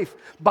life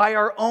by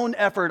our own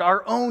effort,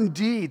 our own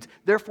deeds.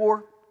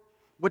 Therefore,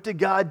 what did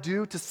God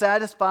do to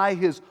satisfy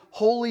his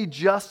holy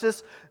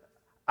justice?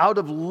 Out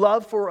of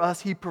love for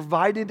us, he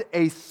provided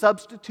a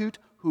substitute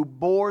who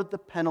bore the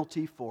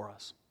penalty for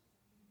us.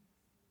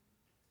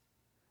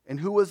 And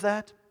who was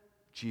that?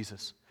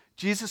 Jesus.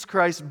 Jesus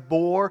Christ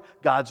bore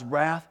God's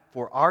wrath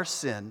for our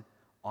sin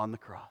on the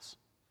cross.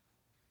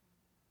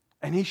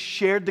 And he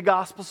shared the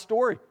gospel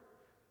story.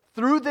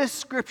 Through this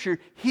scripture,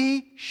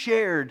 he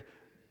shared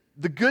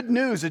the good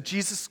news of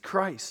Jesus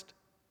Christ.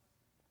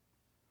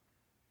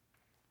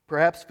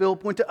 Perhaps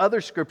Philip went to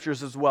other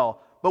scriptures as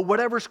well. But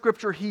whatever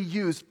scripture he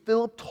used,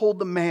 Philip told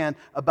the man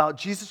about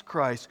Jesus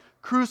Christ,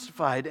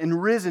 crucified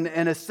and risen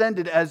and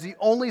ascended as the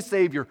only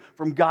Savior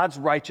from God's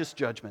righteous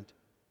judgment.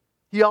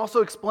 He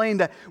also explained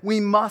that we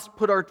must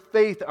put our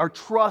faith, our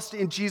trust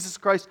in Jesus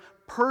Christ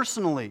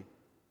personally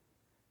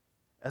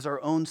as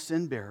our own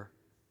sin bearer.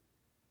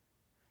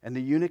 And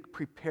the eunuch,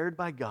 prepared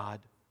by God,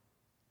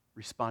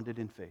 responded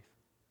in faith.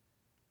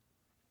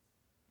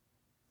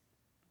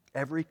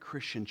 Every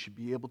Christian should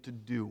be able to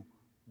do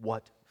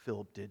what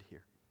Philip did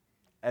here.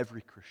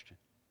 Every Christian.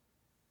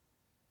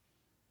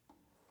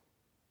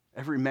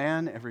 Every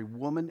man, every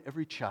woman,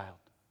 every child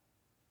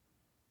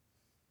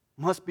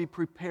must be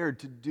prepared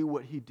to do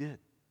what he did.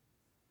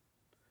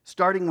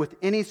 Starting with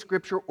any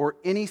scripture or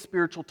any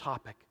spiritual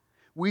topic,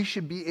 we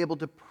should be able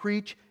to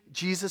preach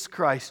Jesus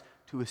Christ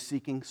to a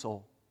seeking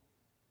soul.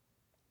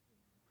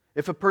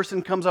 If a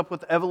person comes up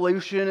with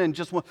evolution and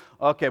just wants,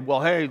 okay,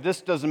 well, hey,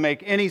 this doesn't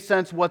make any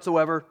sense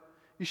whatsoever,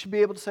 you should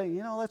be able to say,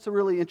 that's a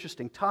really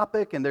interesting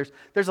topic, and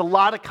there's a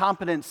lot of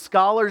competent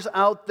scholars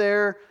out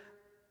there,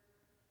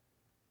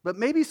 but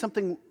maybe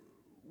something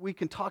we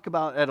can talk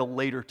about at a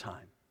later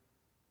time.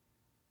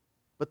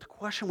 But the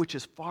question which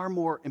is far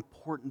more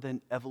important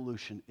than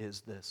evolution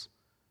is this.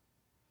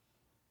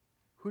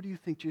 Who do you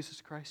think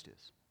Jesus Christ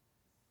is?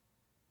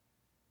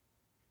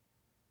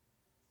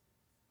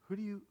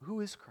 Who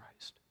is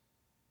Christ?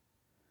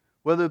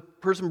 Whether the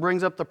person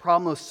brings up the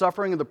problem of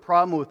suffering or the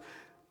problem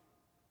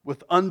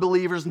with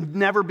unbelievers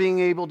never being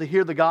able to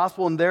hear the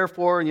gospel and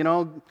therefore,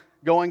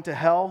 going to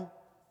hell.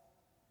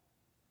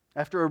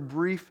 After a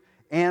brief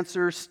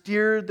answer,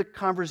 steered the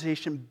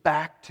conversation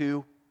back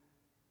to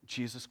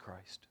Jesus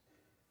Christ.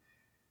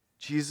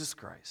 Jesus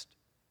Christ.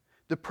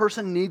 The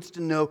person needs to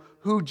know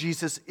who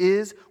Jesus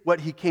is, what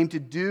he came to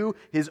do,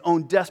 his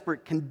own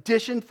desperate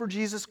condition for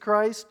Jesus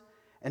Christ,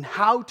 and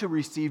how to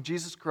receive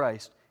Jesus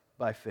Christ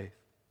by faith.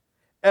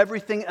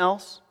 Everything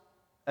else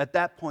at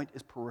that point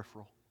is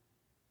peripheral.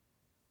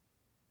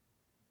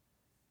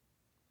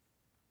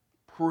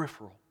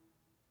 Peripheral.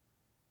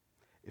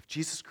 If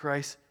Jesus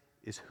Christ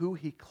is who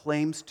he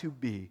claims to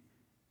be,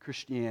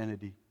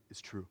 Christianity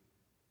is true.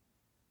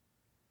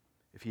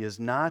 If he is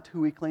not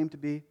who he claimed to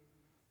be,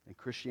 then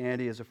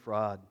Christianity is a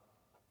fraud.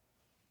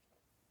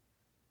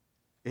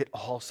 It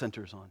all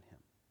centers on him.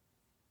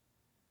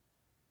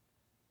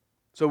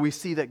 So we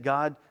see that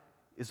God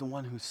is the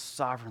one who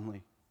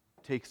sovereignly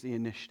takes the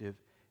initiative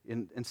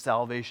in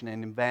salvation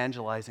and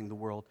evangelizing the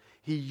world.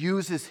 He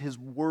uses his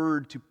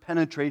word to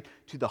penetrate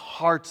to the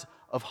hearts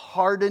of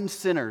hardened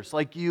sinners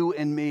like you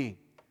and me.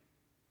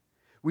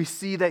 We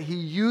see that he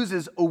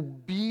uses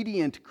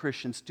obedient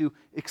Christians to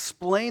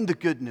explain the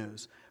good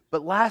news,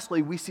 But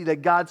lastly, we see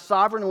that God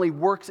sovereignly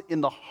works in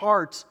the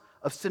hearts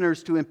of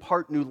sinners to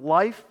impart new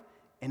life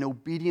and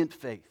obedient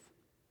faith.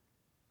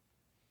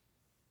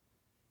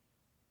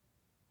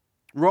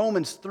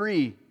 Romans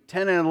 3:10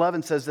 and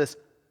 11 says this,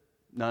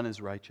 none is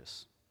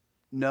righteous.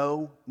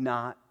 No,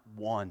 not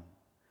one.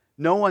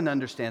 No one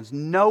understands.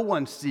 No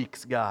one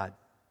seeks God.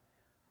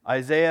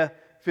 Isaiah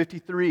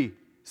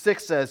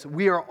 53:6 says,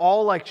 we are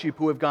all like sheep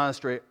who have gone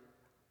astray.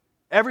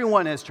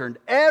 Everyone has turned,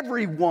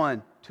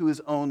 everyone to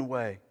his own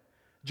way.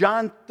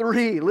 John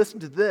 3, listen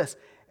to this.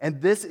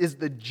 And this is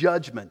the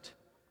judgment.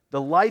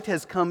 The light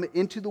has come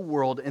into the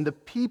world, and the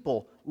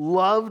people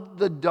loved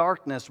the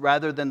darkness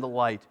rather than the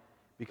light,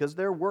 because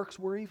their works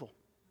were evil.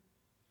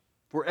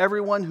 For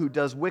everyone who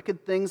does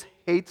wicked things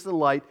hates the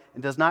light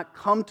and does not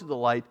come to the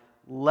light,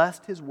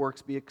 lest his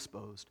works be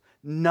exposed.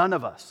 None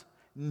of us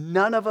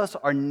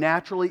are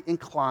naturally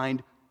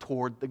inclined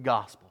toward the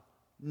gospel.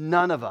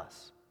 None of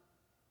us.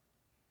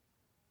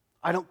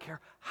 I don't care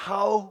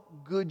how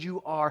good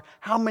you are,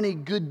 how many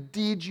good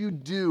deeds you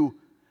do.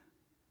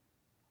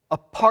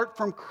 Apart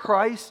from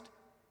Christ,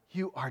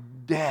 you are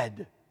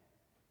dead.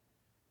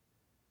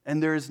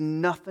 And there is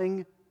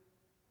nothing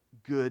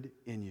good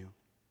in you.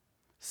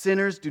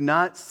 Sinners do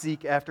not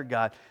seek after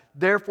God.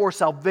 Therefore,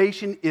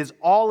 salvation is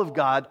all of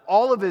God,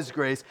 all of His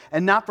grace,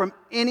 and not from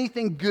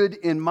anything good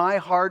in my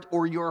heart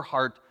or your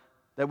heart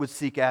that would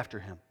seek after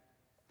Him.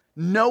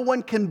 No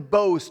one can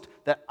boast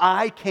that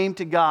I came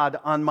to God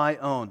on my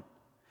own.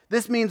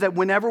 This means that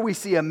whenever we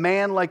see a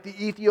man like the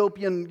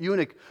Ethiopian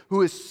eunuch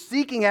who is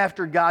seeking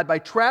after God by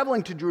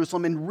traveling to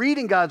Jerusalem and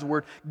reading God's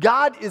word,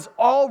 God is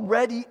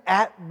already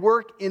at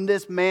work in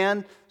this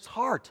man's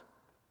heart.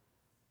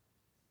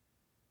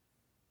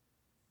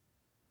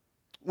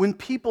 When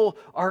people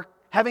are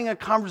having a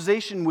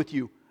conversation with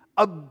you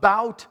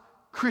about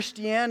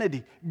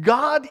Christianity,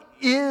 God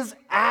is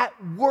at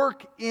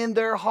work in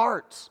their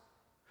hearts.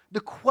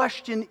 The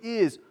question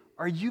is,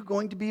 are you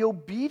going to be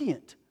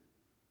obedient?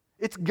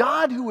 It's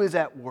God who is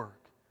at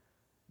work.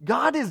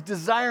 God is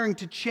desiring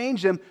to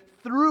change them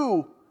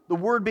through the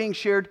word being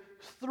shared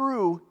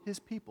through His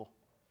people.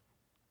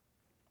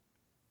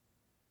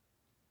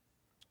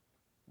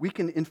 We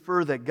can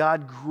infer that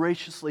God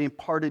graciously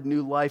imparted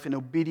new life and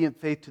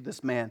obedient faith to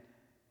this man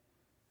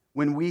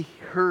when we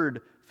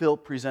heard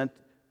Philip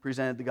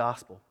presented the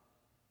gospel.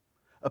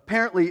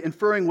 Apparently,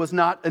 inferring was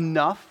not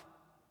enough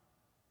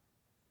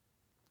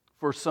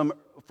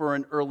for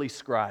an early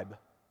scribe.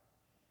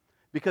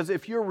 Because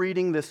if you're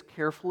reading this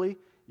carefully,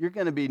 you're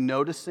going to be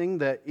noticing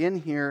that in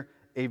here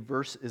a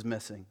verse is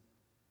missing.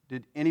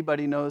 Did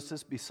anybody notice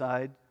this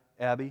beside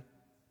Abby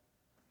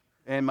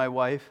and my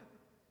wife?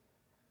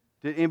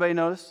 Did anybody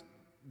notice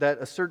that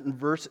a certain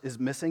verse is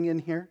missing in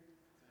here?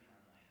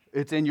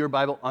 It's in your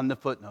Bible on the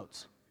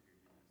footnotes.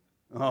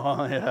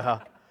 Oh,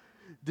 yeah.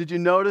 Did you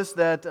notice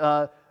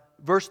that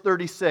verse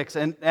 36,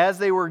 and as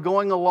they were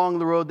going along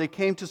the road, they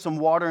came to some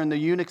water, and the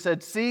eunuch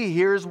said, see,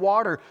 here's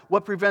water.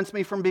 What prevents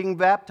me from being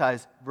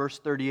baptized? Verse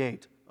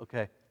 38.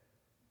 Okay.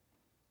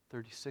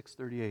 36,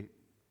 38.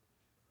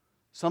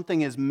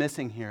 Something is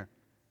missing here.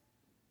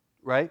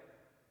 Right?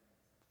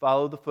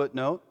 Follow the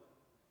footnote.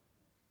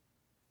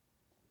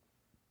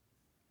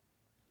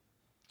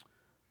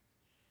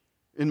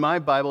 In my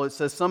Bible, it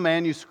says some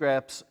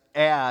manuscripts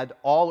add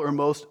all or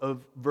most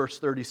of verse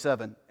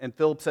 37. And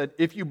Philip said,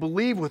 if you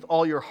believe with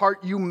all your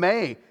heart, you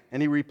may.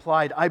 And he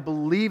replied, I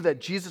believe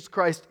that Jesus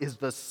Christ is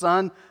the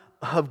Son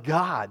of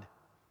God.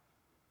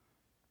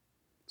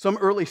 Some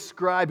early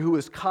scribe who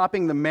was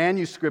copying the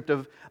manuscript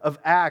of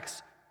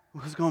Acts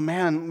was going,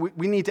 man,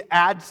 we need to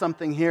add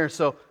something here.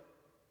 So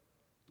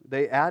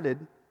they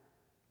added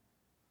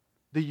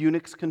the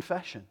eunuch's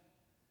confession.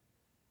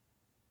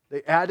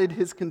 They added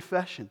his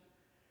confession.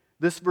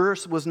 This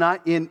verse was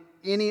not in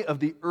any of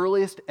the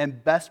earliest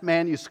and best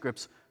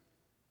manuscripts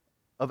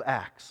of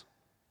Acts.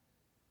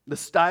 The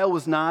style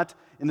was not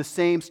in the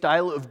same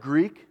style of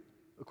Greek,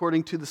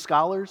 according to the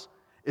scholars.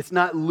 It's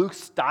not Luke's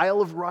style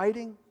of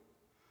writing.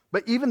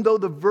 But even though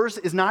the verse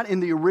was not in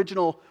the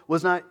original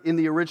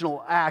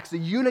Acts, the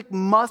eunuch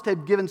must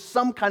have given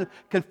some kind of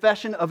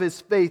confession of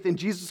his faith in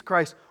Jesus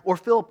Christ, or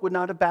Philip would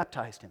not have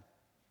baptized him.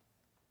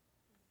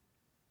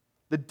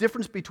 The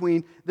difference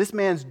between this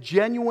man's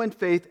genuine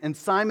faith and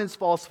Simon's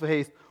false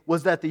faith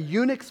was that the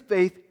eunuch's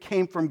faith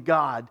came from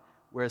God,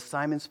 whereas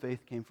Simon's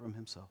faith came from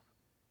himself.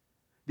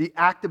 The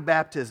act of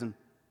baptism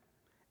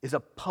is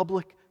a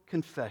public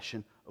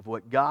confession of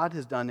what God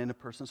has done in a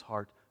person's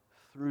heart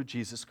through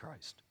Jesus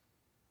Christ.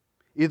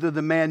 Either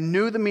the man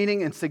knew the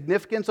meaning and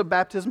significance of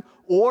baptism,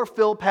 or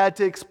Philip had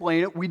to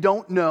explain it. We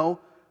don't know.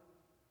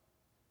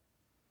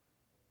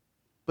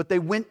 But they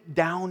went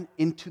down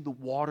into the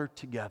water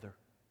together.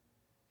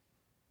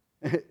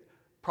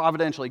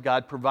 Providentially,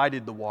 God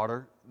provided the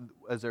water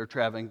as they're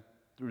traveling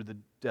through the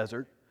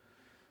desert.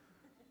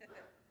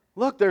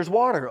 Look, there's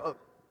water.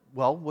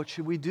 Well, what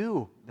should we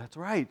do? That's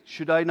right.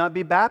 Should I not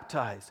be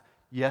baptized?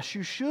 Yes,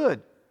 you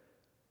should.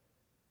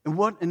 And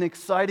what an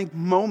exciting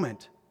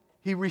moment.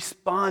 He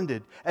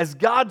responded. As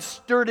God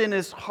stirred in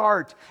his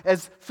heart,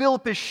 as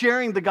Philip is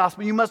sharing the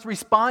gospel, you must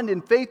respond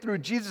in faith through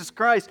Jesus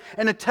Christ.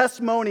 And a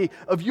testimony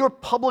of your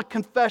public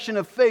confession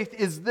of faith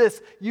is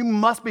this: you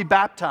must be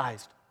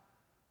baptized.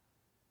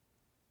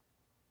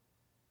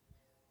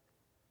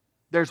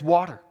 There's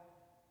water.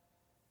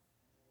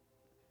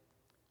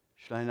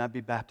 Should I not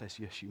be baptized?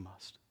 Yes, you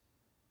must.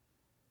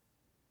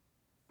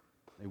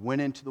 They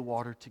went into the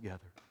water together.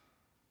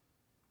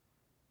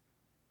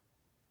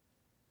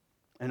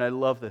 And I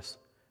love this.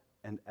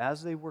 And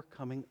as they were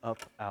coming up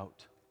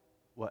out,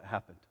 what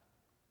happened?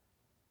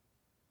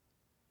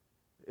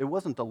 It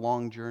wasn't the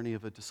long journey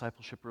of a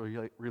discipleship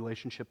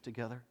relationship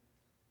together.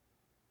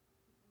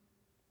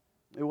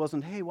 It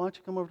wasn't, hey, why don't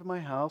you come over to my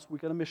house? We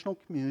got a missional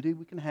community.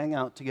 We can hang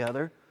out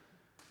together.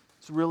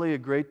 It's really a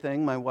great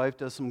thing. My wife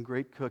does some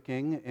great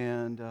cooking,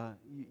 and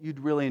you'd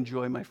really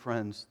enjoy my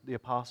friends, the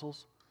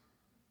apostles.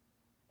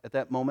 At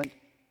that moment,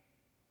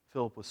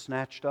 Philip was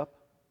snatched up.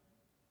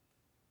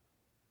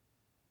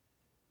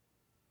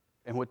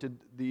 And what did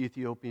the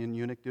Ethiopian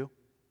eunuch do?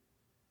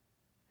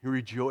 He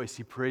rejoiced.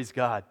 He praised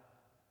God.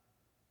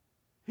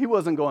 He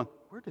wasn't going,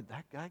 where did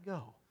that guy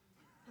go?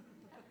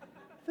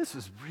 This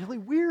is really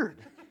weird.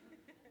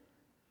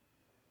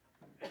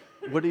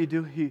 What did he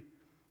do? He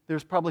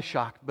was probably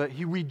shocked, but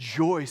he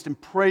rejoiced and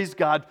praised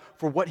God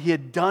for what he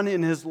had done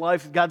in his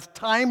life, God's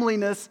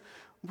timeliness.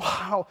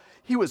 Wow,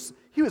 he was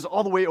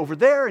all the way over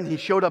there, and he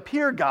showed up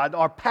here. God,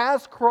 our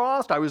paths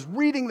crossed. I was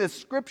reading this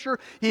scripture.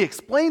 He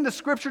explained the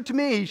scripture to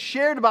me. He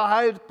shared about how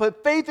I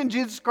put faith in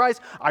Jesus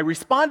Christ. I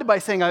responded by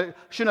saying,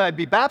 shouldn't I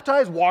be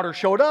baptized? Water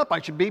showed up. I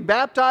should be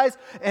baptized.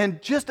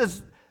 And just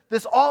as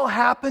this all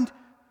happened,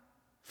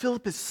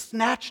 Philip is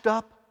snatched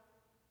up,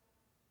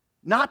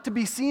 not to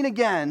be seen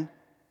again.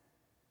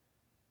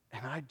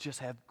 And I just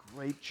have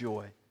great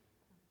joy.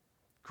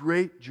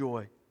 Great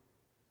joy.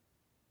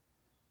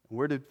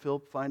 Where did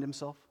Philip find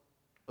himself?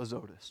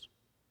 Azotus.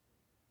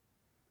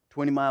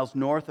 20 miles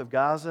north of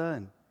Gaza.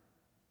 And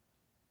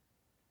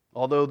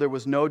although there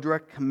was no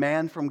direct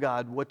command from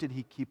God, what did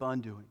he keep on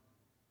doing?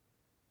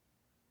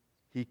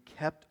 He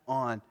kept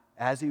on,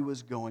 as he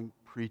was going,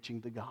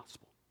 preaching the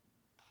gospel.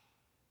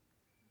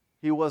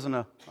 He wasn't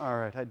all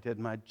right, I did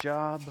my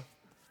job.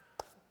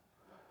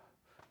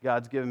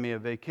 God's given me a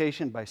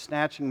vacation by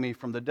snatching me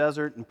from the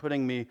desert and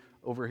putting me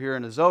over here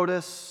in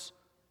Azotus.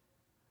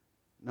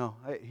 No,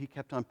 he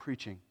kept on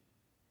preaching.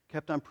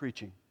 Kept on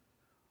preaching.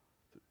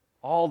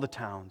 All the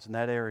towns in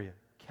that area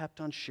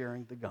kept on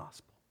sharing the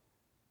gospel.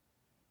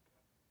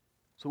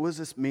 So what does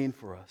this mean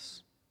for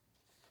us?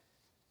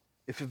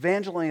 If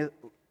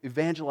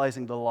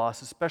evangelizing the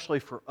lost, especially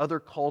for other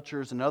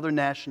cultures and other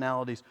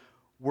nationalities,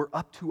 were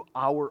up to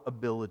our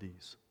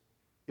abilities,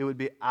 it would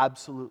be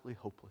absolutely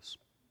hopeless.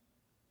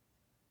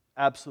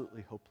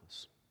 Absolutely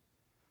hopeless.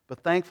 But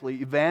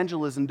thankfully,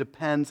 evangelism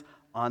depends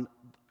on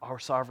our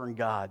sovereign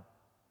God,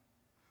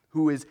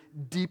 who is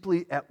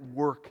deeply at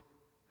work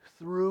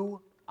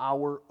through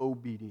our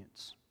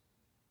obedience.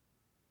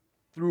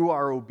 Through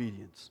our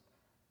obedience.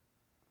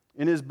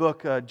 In his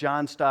book,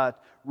 John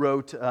Stott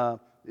wrote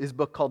his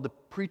book called The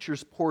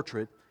Preacher's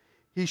Portrait.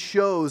 He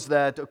shows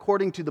that,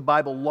 according to the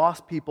Bible,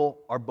 lost people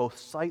are both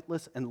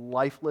sightless and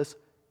lifeless,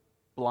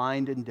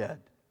 blind and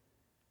dead.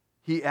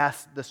 He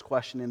asked this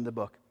question in the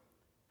book: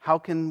 how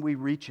can we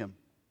reach him?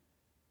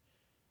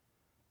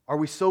 Are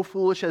we so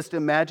foolish as to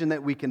imagine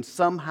that we can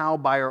somehow,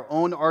 by our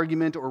own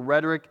argument or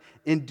rhetoric,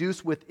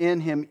 induce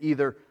within him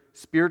either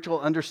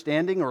spiritual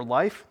understanding or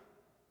life?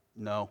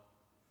 No.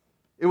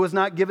 It was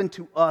not given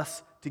to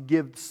us to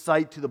give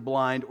sight to the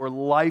blind or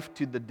life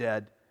to the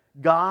dead.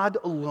 God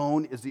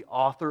alone is the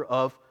author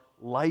of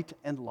light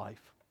and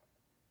life.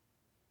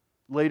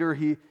 Later,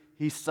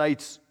 he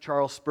cites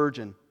Charles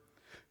Spurgeon,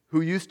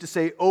 who used to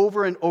say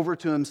over and over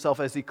to himself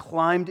as he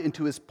climbed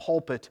into his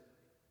pulpit,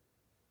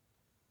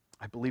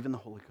 I believe in the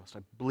Holy Ghost.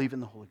 I believe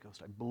in the Holy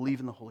Ghost. I believe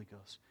in the Holy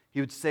Ghost.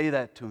 He would say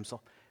that to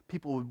himself.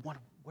 People would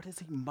wonder, what is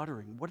he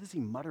muttering? What is he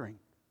muttering?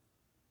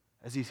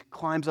 As he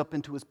climbs up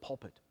into his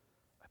pulpit,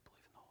 I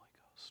believe in the Holy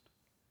Ghost.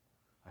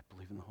 I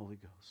believe in the Holy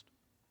Ghost.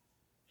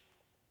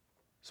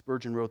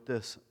 Spurgeon wrote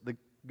this: the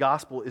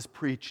gospel is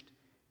preached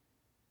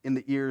in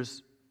the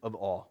ears of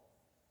all.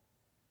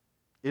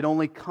 It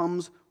only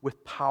comes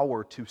with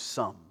power to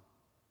some.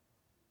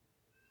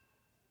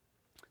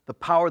 The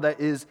power that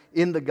is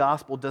in the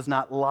gospel does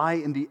not lie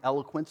in the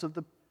eloquence of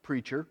the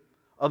preacher,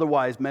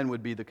 otherwise men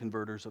would be the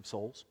converters of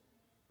souls.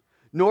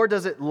 Nor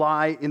does it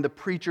lie in the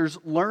preacher's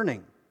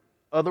learning,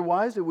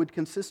 otherwise it would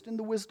consist in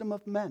the wisdom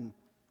of men.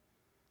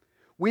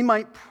 We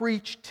might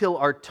preach till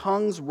our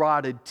tongues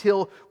rotted,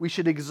 till we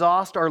should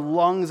exhaust our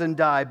lungs and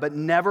die, but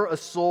never a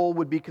soul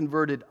would be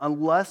converted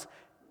unless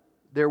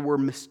there were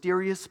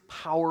mysterious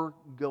power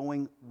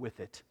going with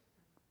it.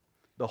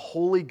 The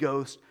Holy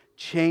Ghost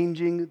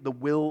changing the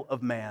will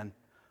of man.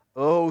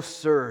 Oh,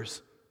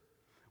 sirs,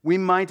 we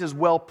might as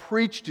well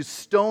preach to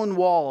stone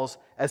walls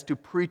as to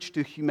preach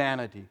to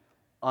humanity,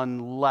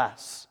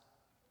 unless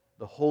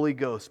the Holy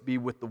Ghost be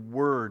with the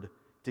Word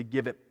to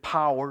give it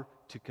power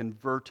to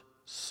convert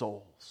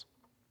souls.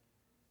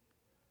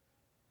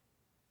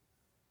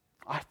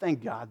 I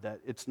thank God that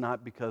it's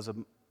not because of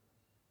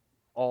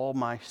all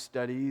my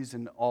studies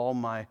and all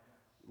my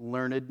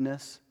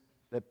learnedness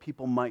that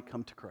people might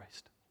come to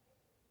Christ.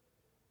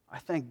 I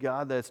thank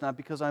God that it's not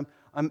because I'm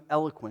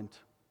eloquent,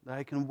 that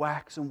I can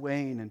wax and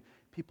wane and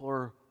people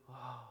are,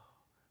 oh,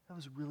 that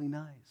was really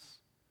nice.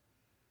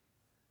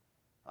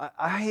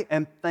 I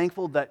am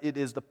thankful that it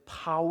is the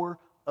power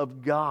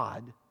of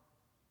God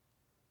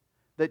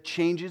that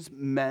changes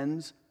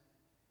men's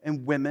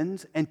and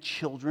women's and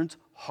children's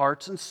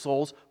hearts and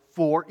souls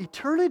for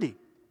eternity.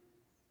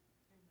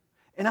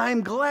 And I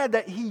am glad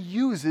that He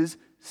uses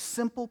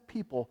simple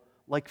people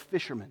like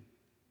fishermen,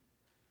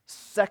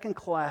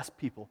 second-class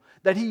people,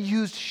 that He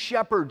used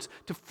shepherds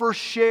to first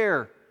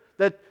share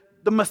that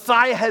the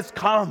Messiah has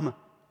come,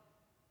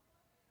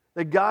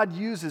 that God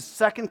uses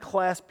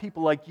second-class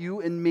people like you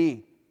and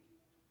me.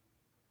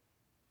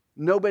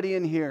 Nobody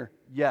in here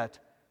yet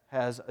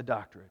has a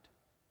doctorate.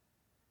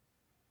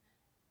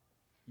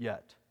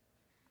 Yet.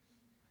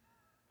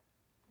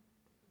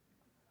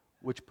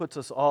 Which puts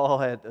us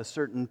all at a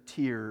certain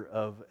tier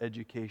of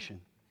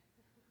education.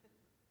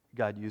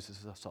 God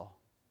uses us all.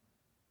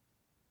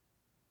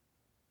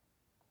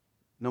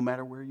 No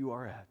matter where you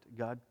are at,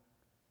 God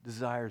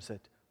desires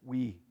that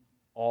we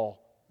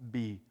all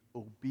be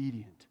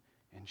obedient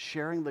and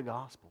sharing the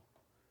gospel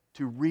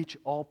to reach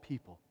all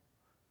people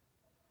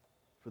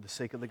for the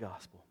sake of the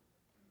gospel.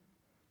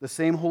 The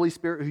same Holy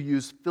Spirit who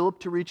used Philip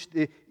to reach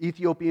the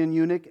Ethiopian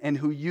eunuch and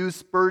who used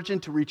Spurgeon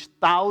to reach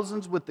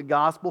thousands with the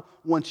gospel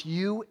wants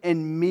you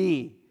and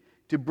me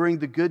to bring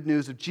the good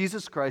news of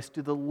Jesus Christ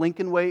to the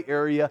Lincoln Way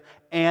area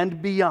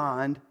and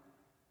beyond,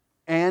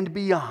 and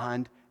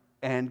beyond,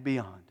 and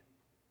beyond.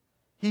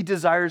 He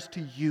desires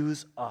to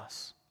use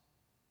us.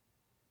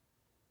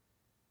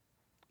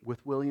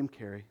 With William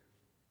Carey,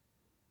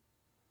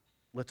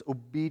 let's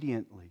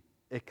obediently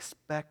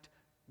expect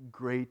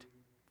great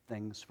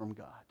things from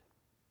God.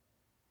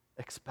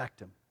 Expect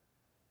Him.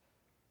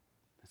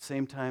 At the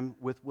same time,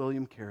 with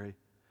William Carey,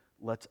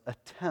 let's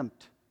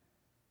attempt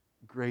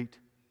great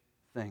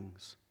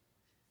things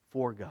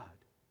for God.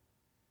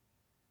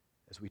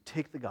 As we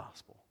take the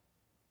gospel,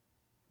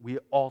 we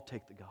all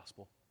take the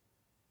gospel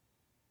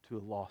to a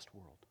lost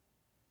world.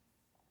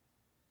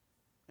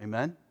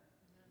 Amen?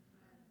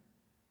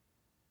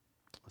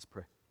 Let's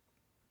pray.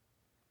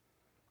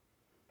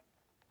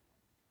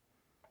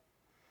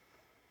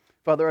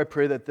 Father, I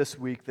pray that this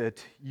week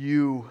that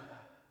you,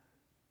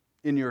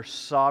 in your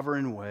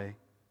sovereign way,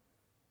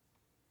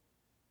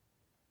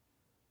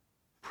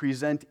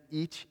 present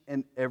each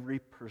and every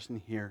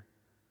person here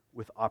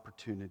with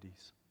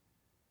opportunities.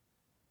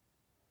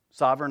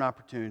 Sovereign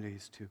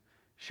opportunities to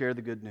share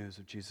the good news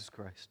of Jesus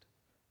Christ.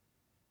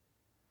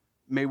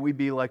 May we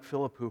be like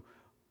Philip, who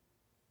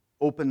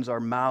opens our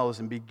mouths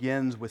and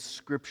begins with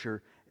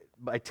Scripture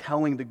by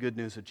telling the good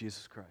news of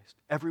Jesus Christ.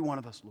 Every one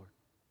of us, Lord.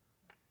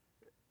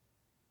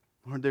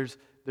 Lord, there's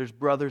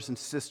brothers and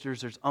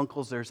sisters, there's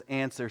uncles, there's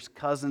aunts, there's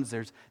cousins,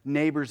 there's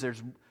neighbors,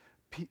 there's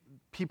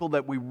people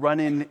that we run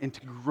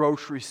into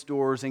grocery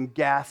stores and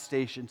gas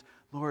stations.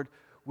 Lord,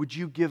 would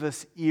you give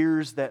us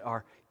ears that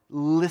are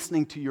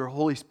listening to your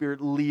Holy Spirit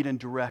lead and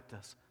direct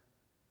us?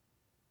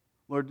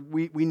 Lord,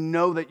 we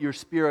know that your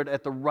Spirit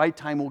at the right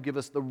time will give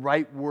us the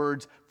right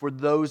words for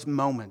those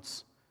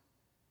moments.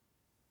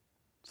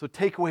 So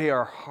take away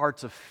our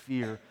hearts of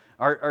fear,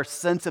 our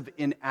sense of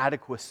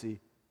inadequacy.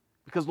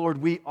 Because,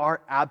 Lord, we are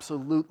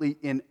absolutely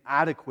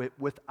inadequate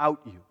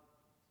without you.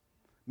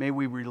 May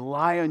we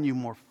rely on you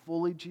more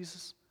fully,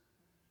 Jesus.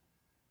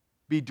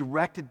 Be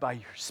directed by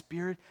your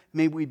Spirit.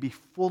 May we be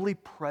fully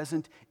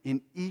present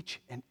in each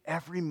and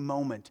every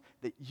moment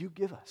that you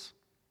give us.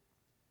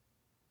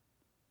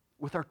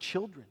 With our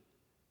children.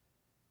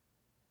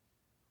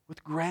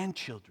 With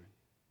grandchildren.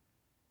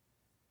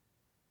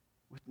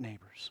 With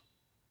neighbors.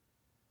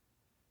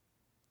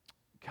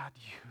 God,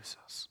 use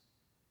us.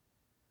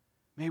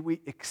 May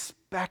we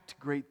expect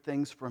great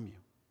things from you.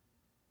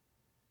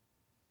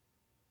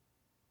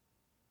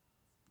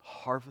 The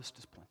harvest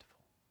is plentiful.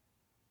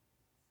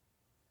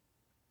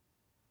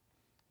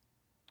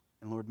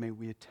 And Lord, may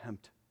we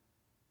attempt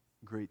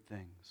great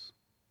things,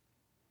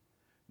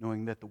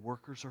 knowing that the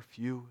workers are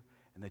few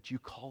and that you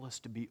call us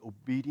to be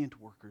obedient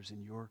workers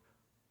in your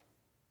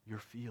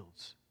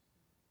fields,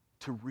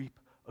 to reap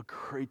a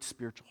great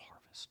spiritual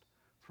harvest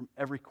from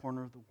every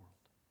corner of the world.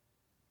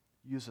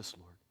 Use us,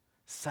 Lord.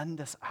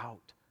 Send us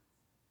out.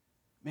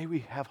 May we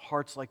have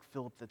hearts like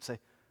Philip that say,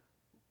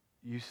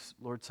 "You,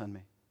 Lord, send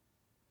me.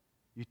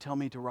 You tell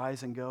me to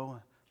rise and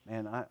go,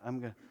 man, I'm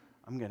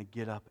going to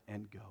get up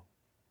and go."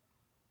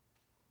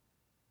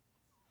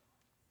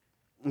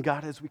 And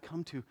God, as we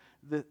come to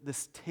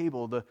this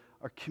table,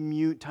 our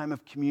time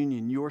of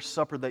communion, your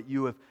supper that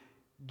you have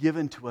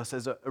given to us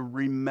as a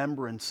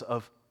remembrance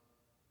of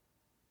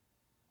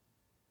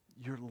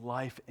your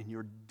life and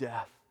your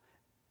death,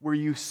 where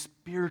you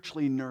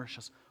spiritually nourish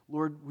us.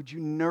 Lord, would you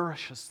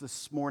nourish us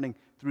this morning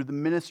through the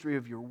ministry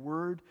of your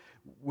word?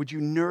 Would you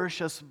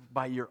nourish us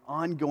by your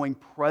ongoing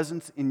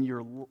presence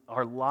in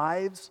our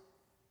lives?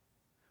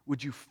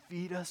 Would you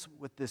feed us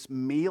with this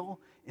meal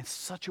in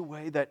such a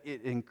way that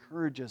it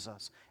encourages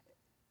us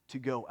to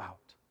go out.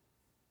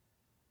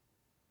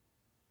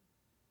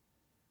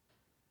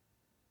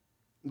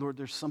 Lord,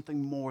 there's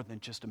something more than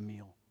just a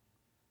meal.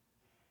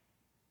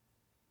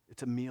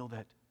 It's a meal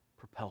that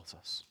propels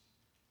us.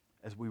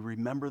 As we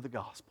remember the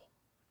gospel,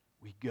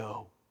 we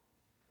go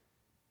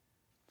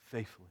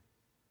faithfully,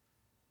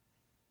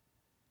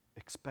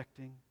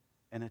 expecting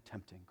and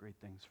attempting great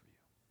things for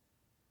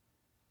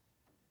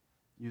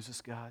you. Use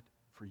us, God,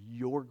 for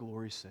your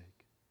glory's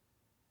sake.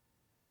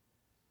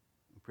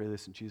 We pray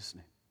this in Jesus'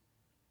 name.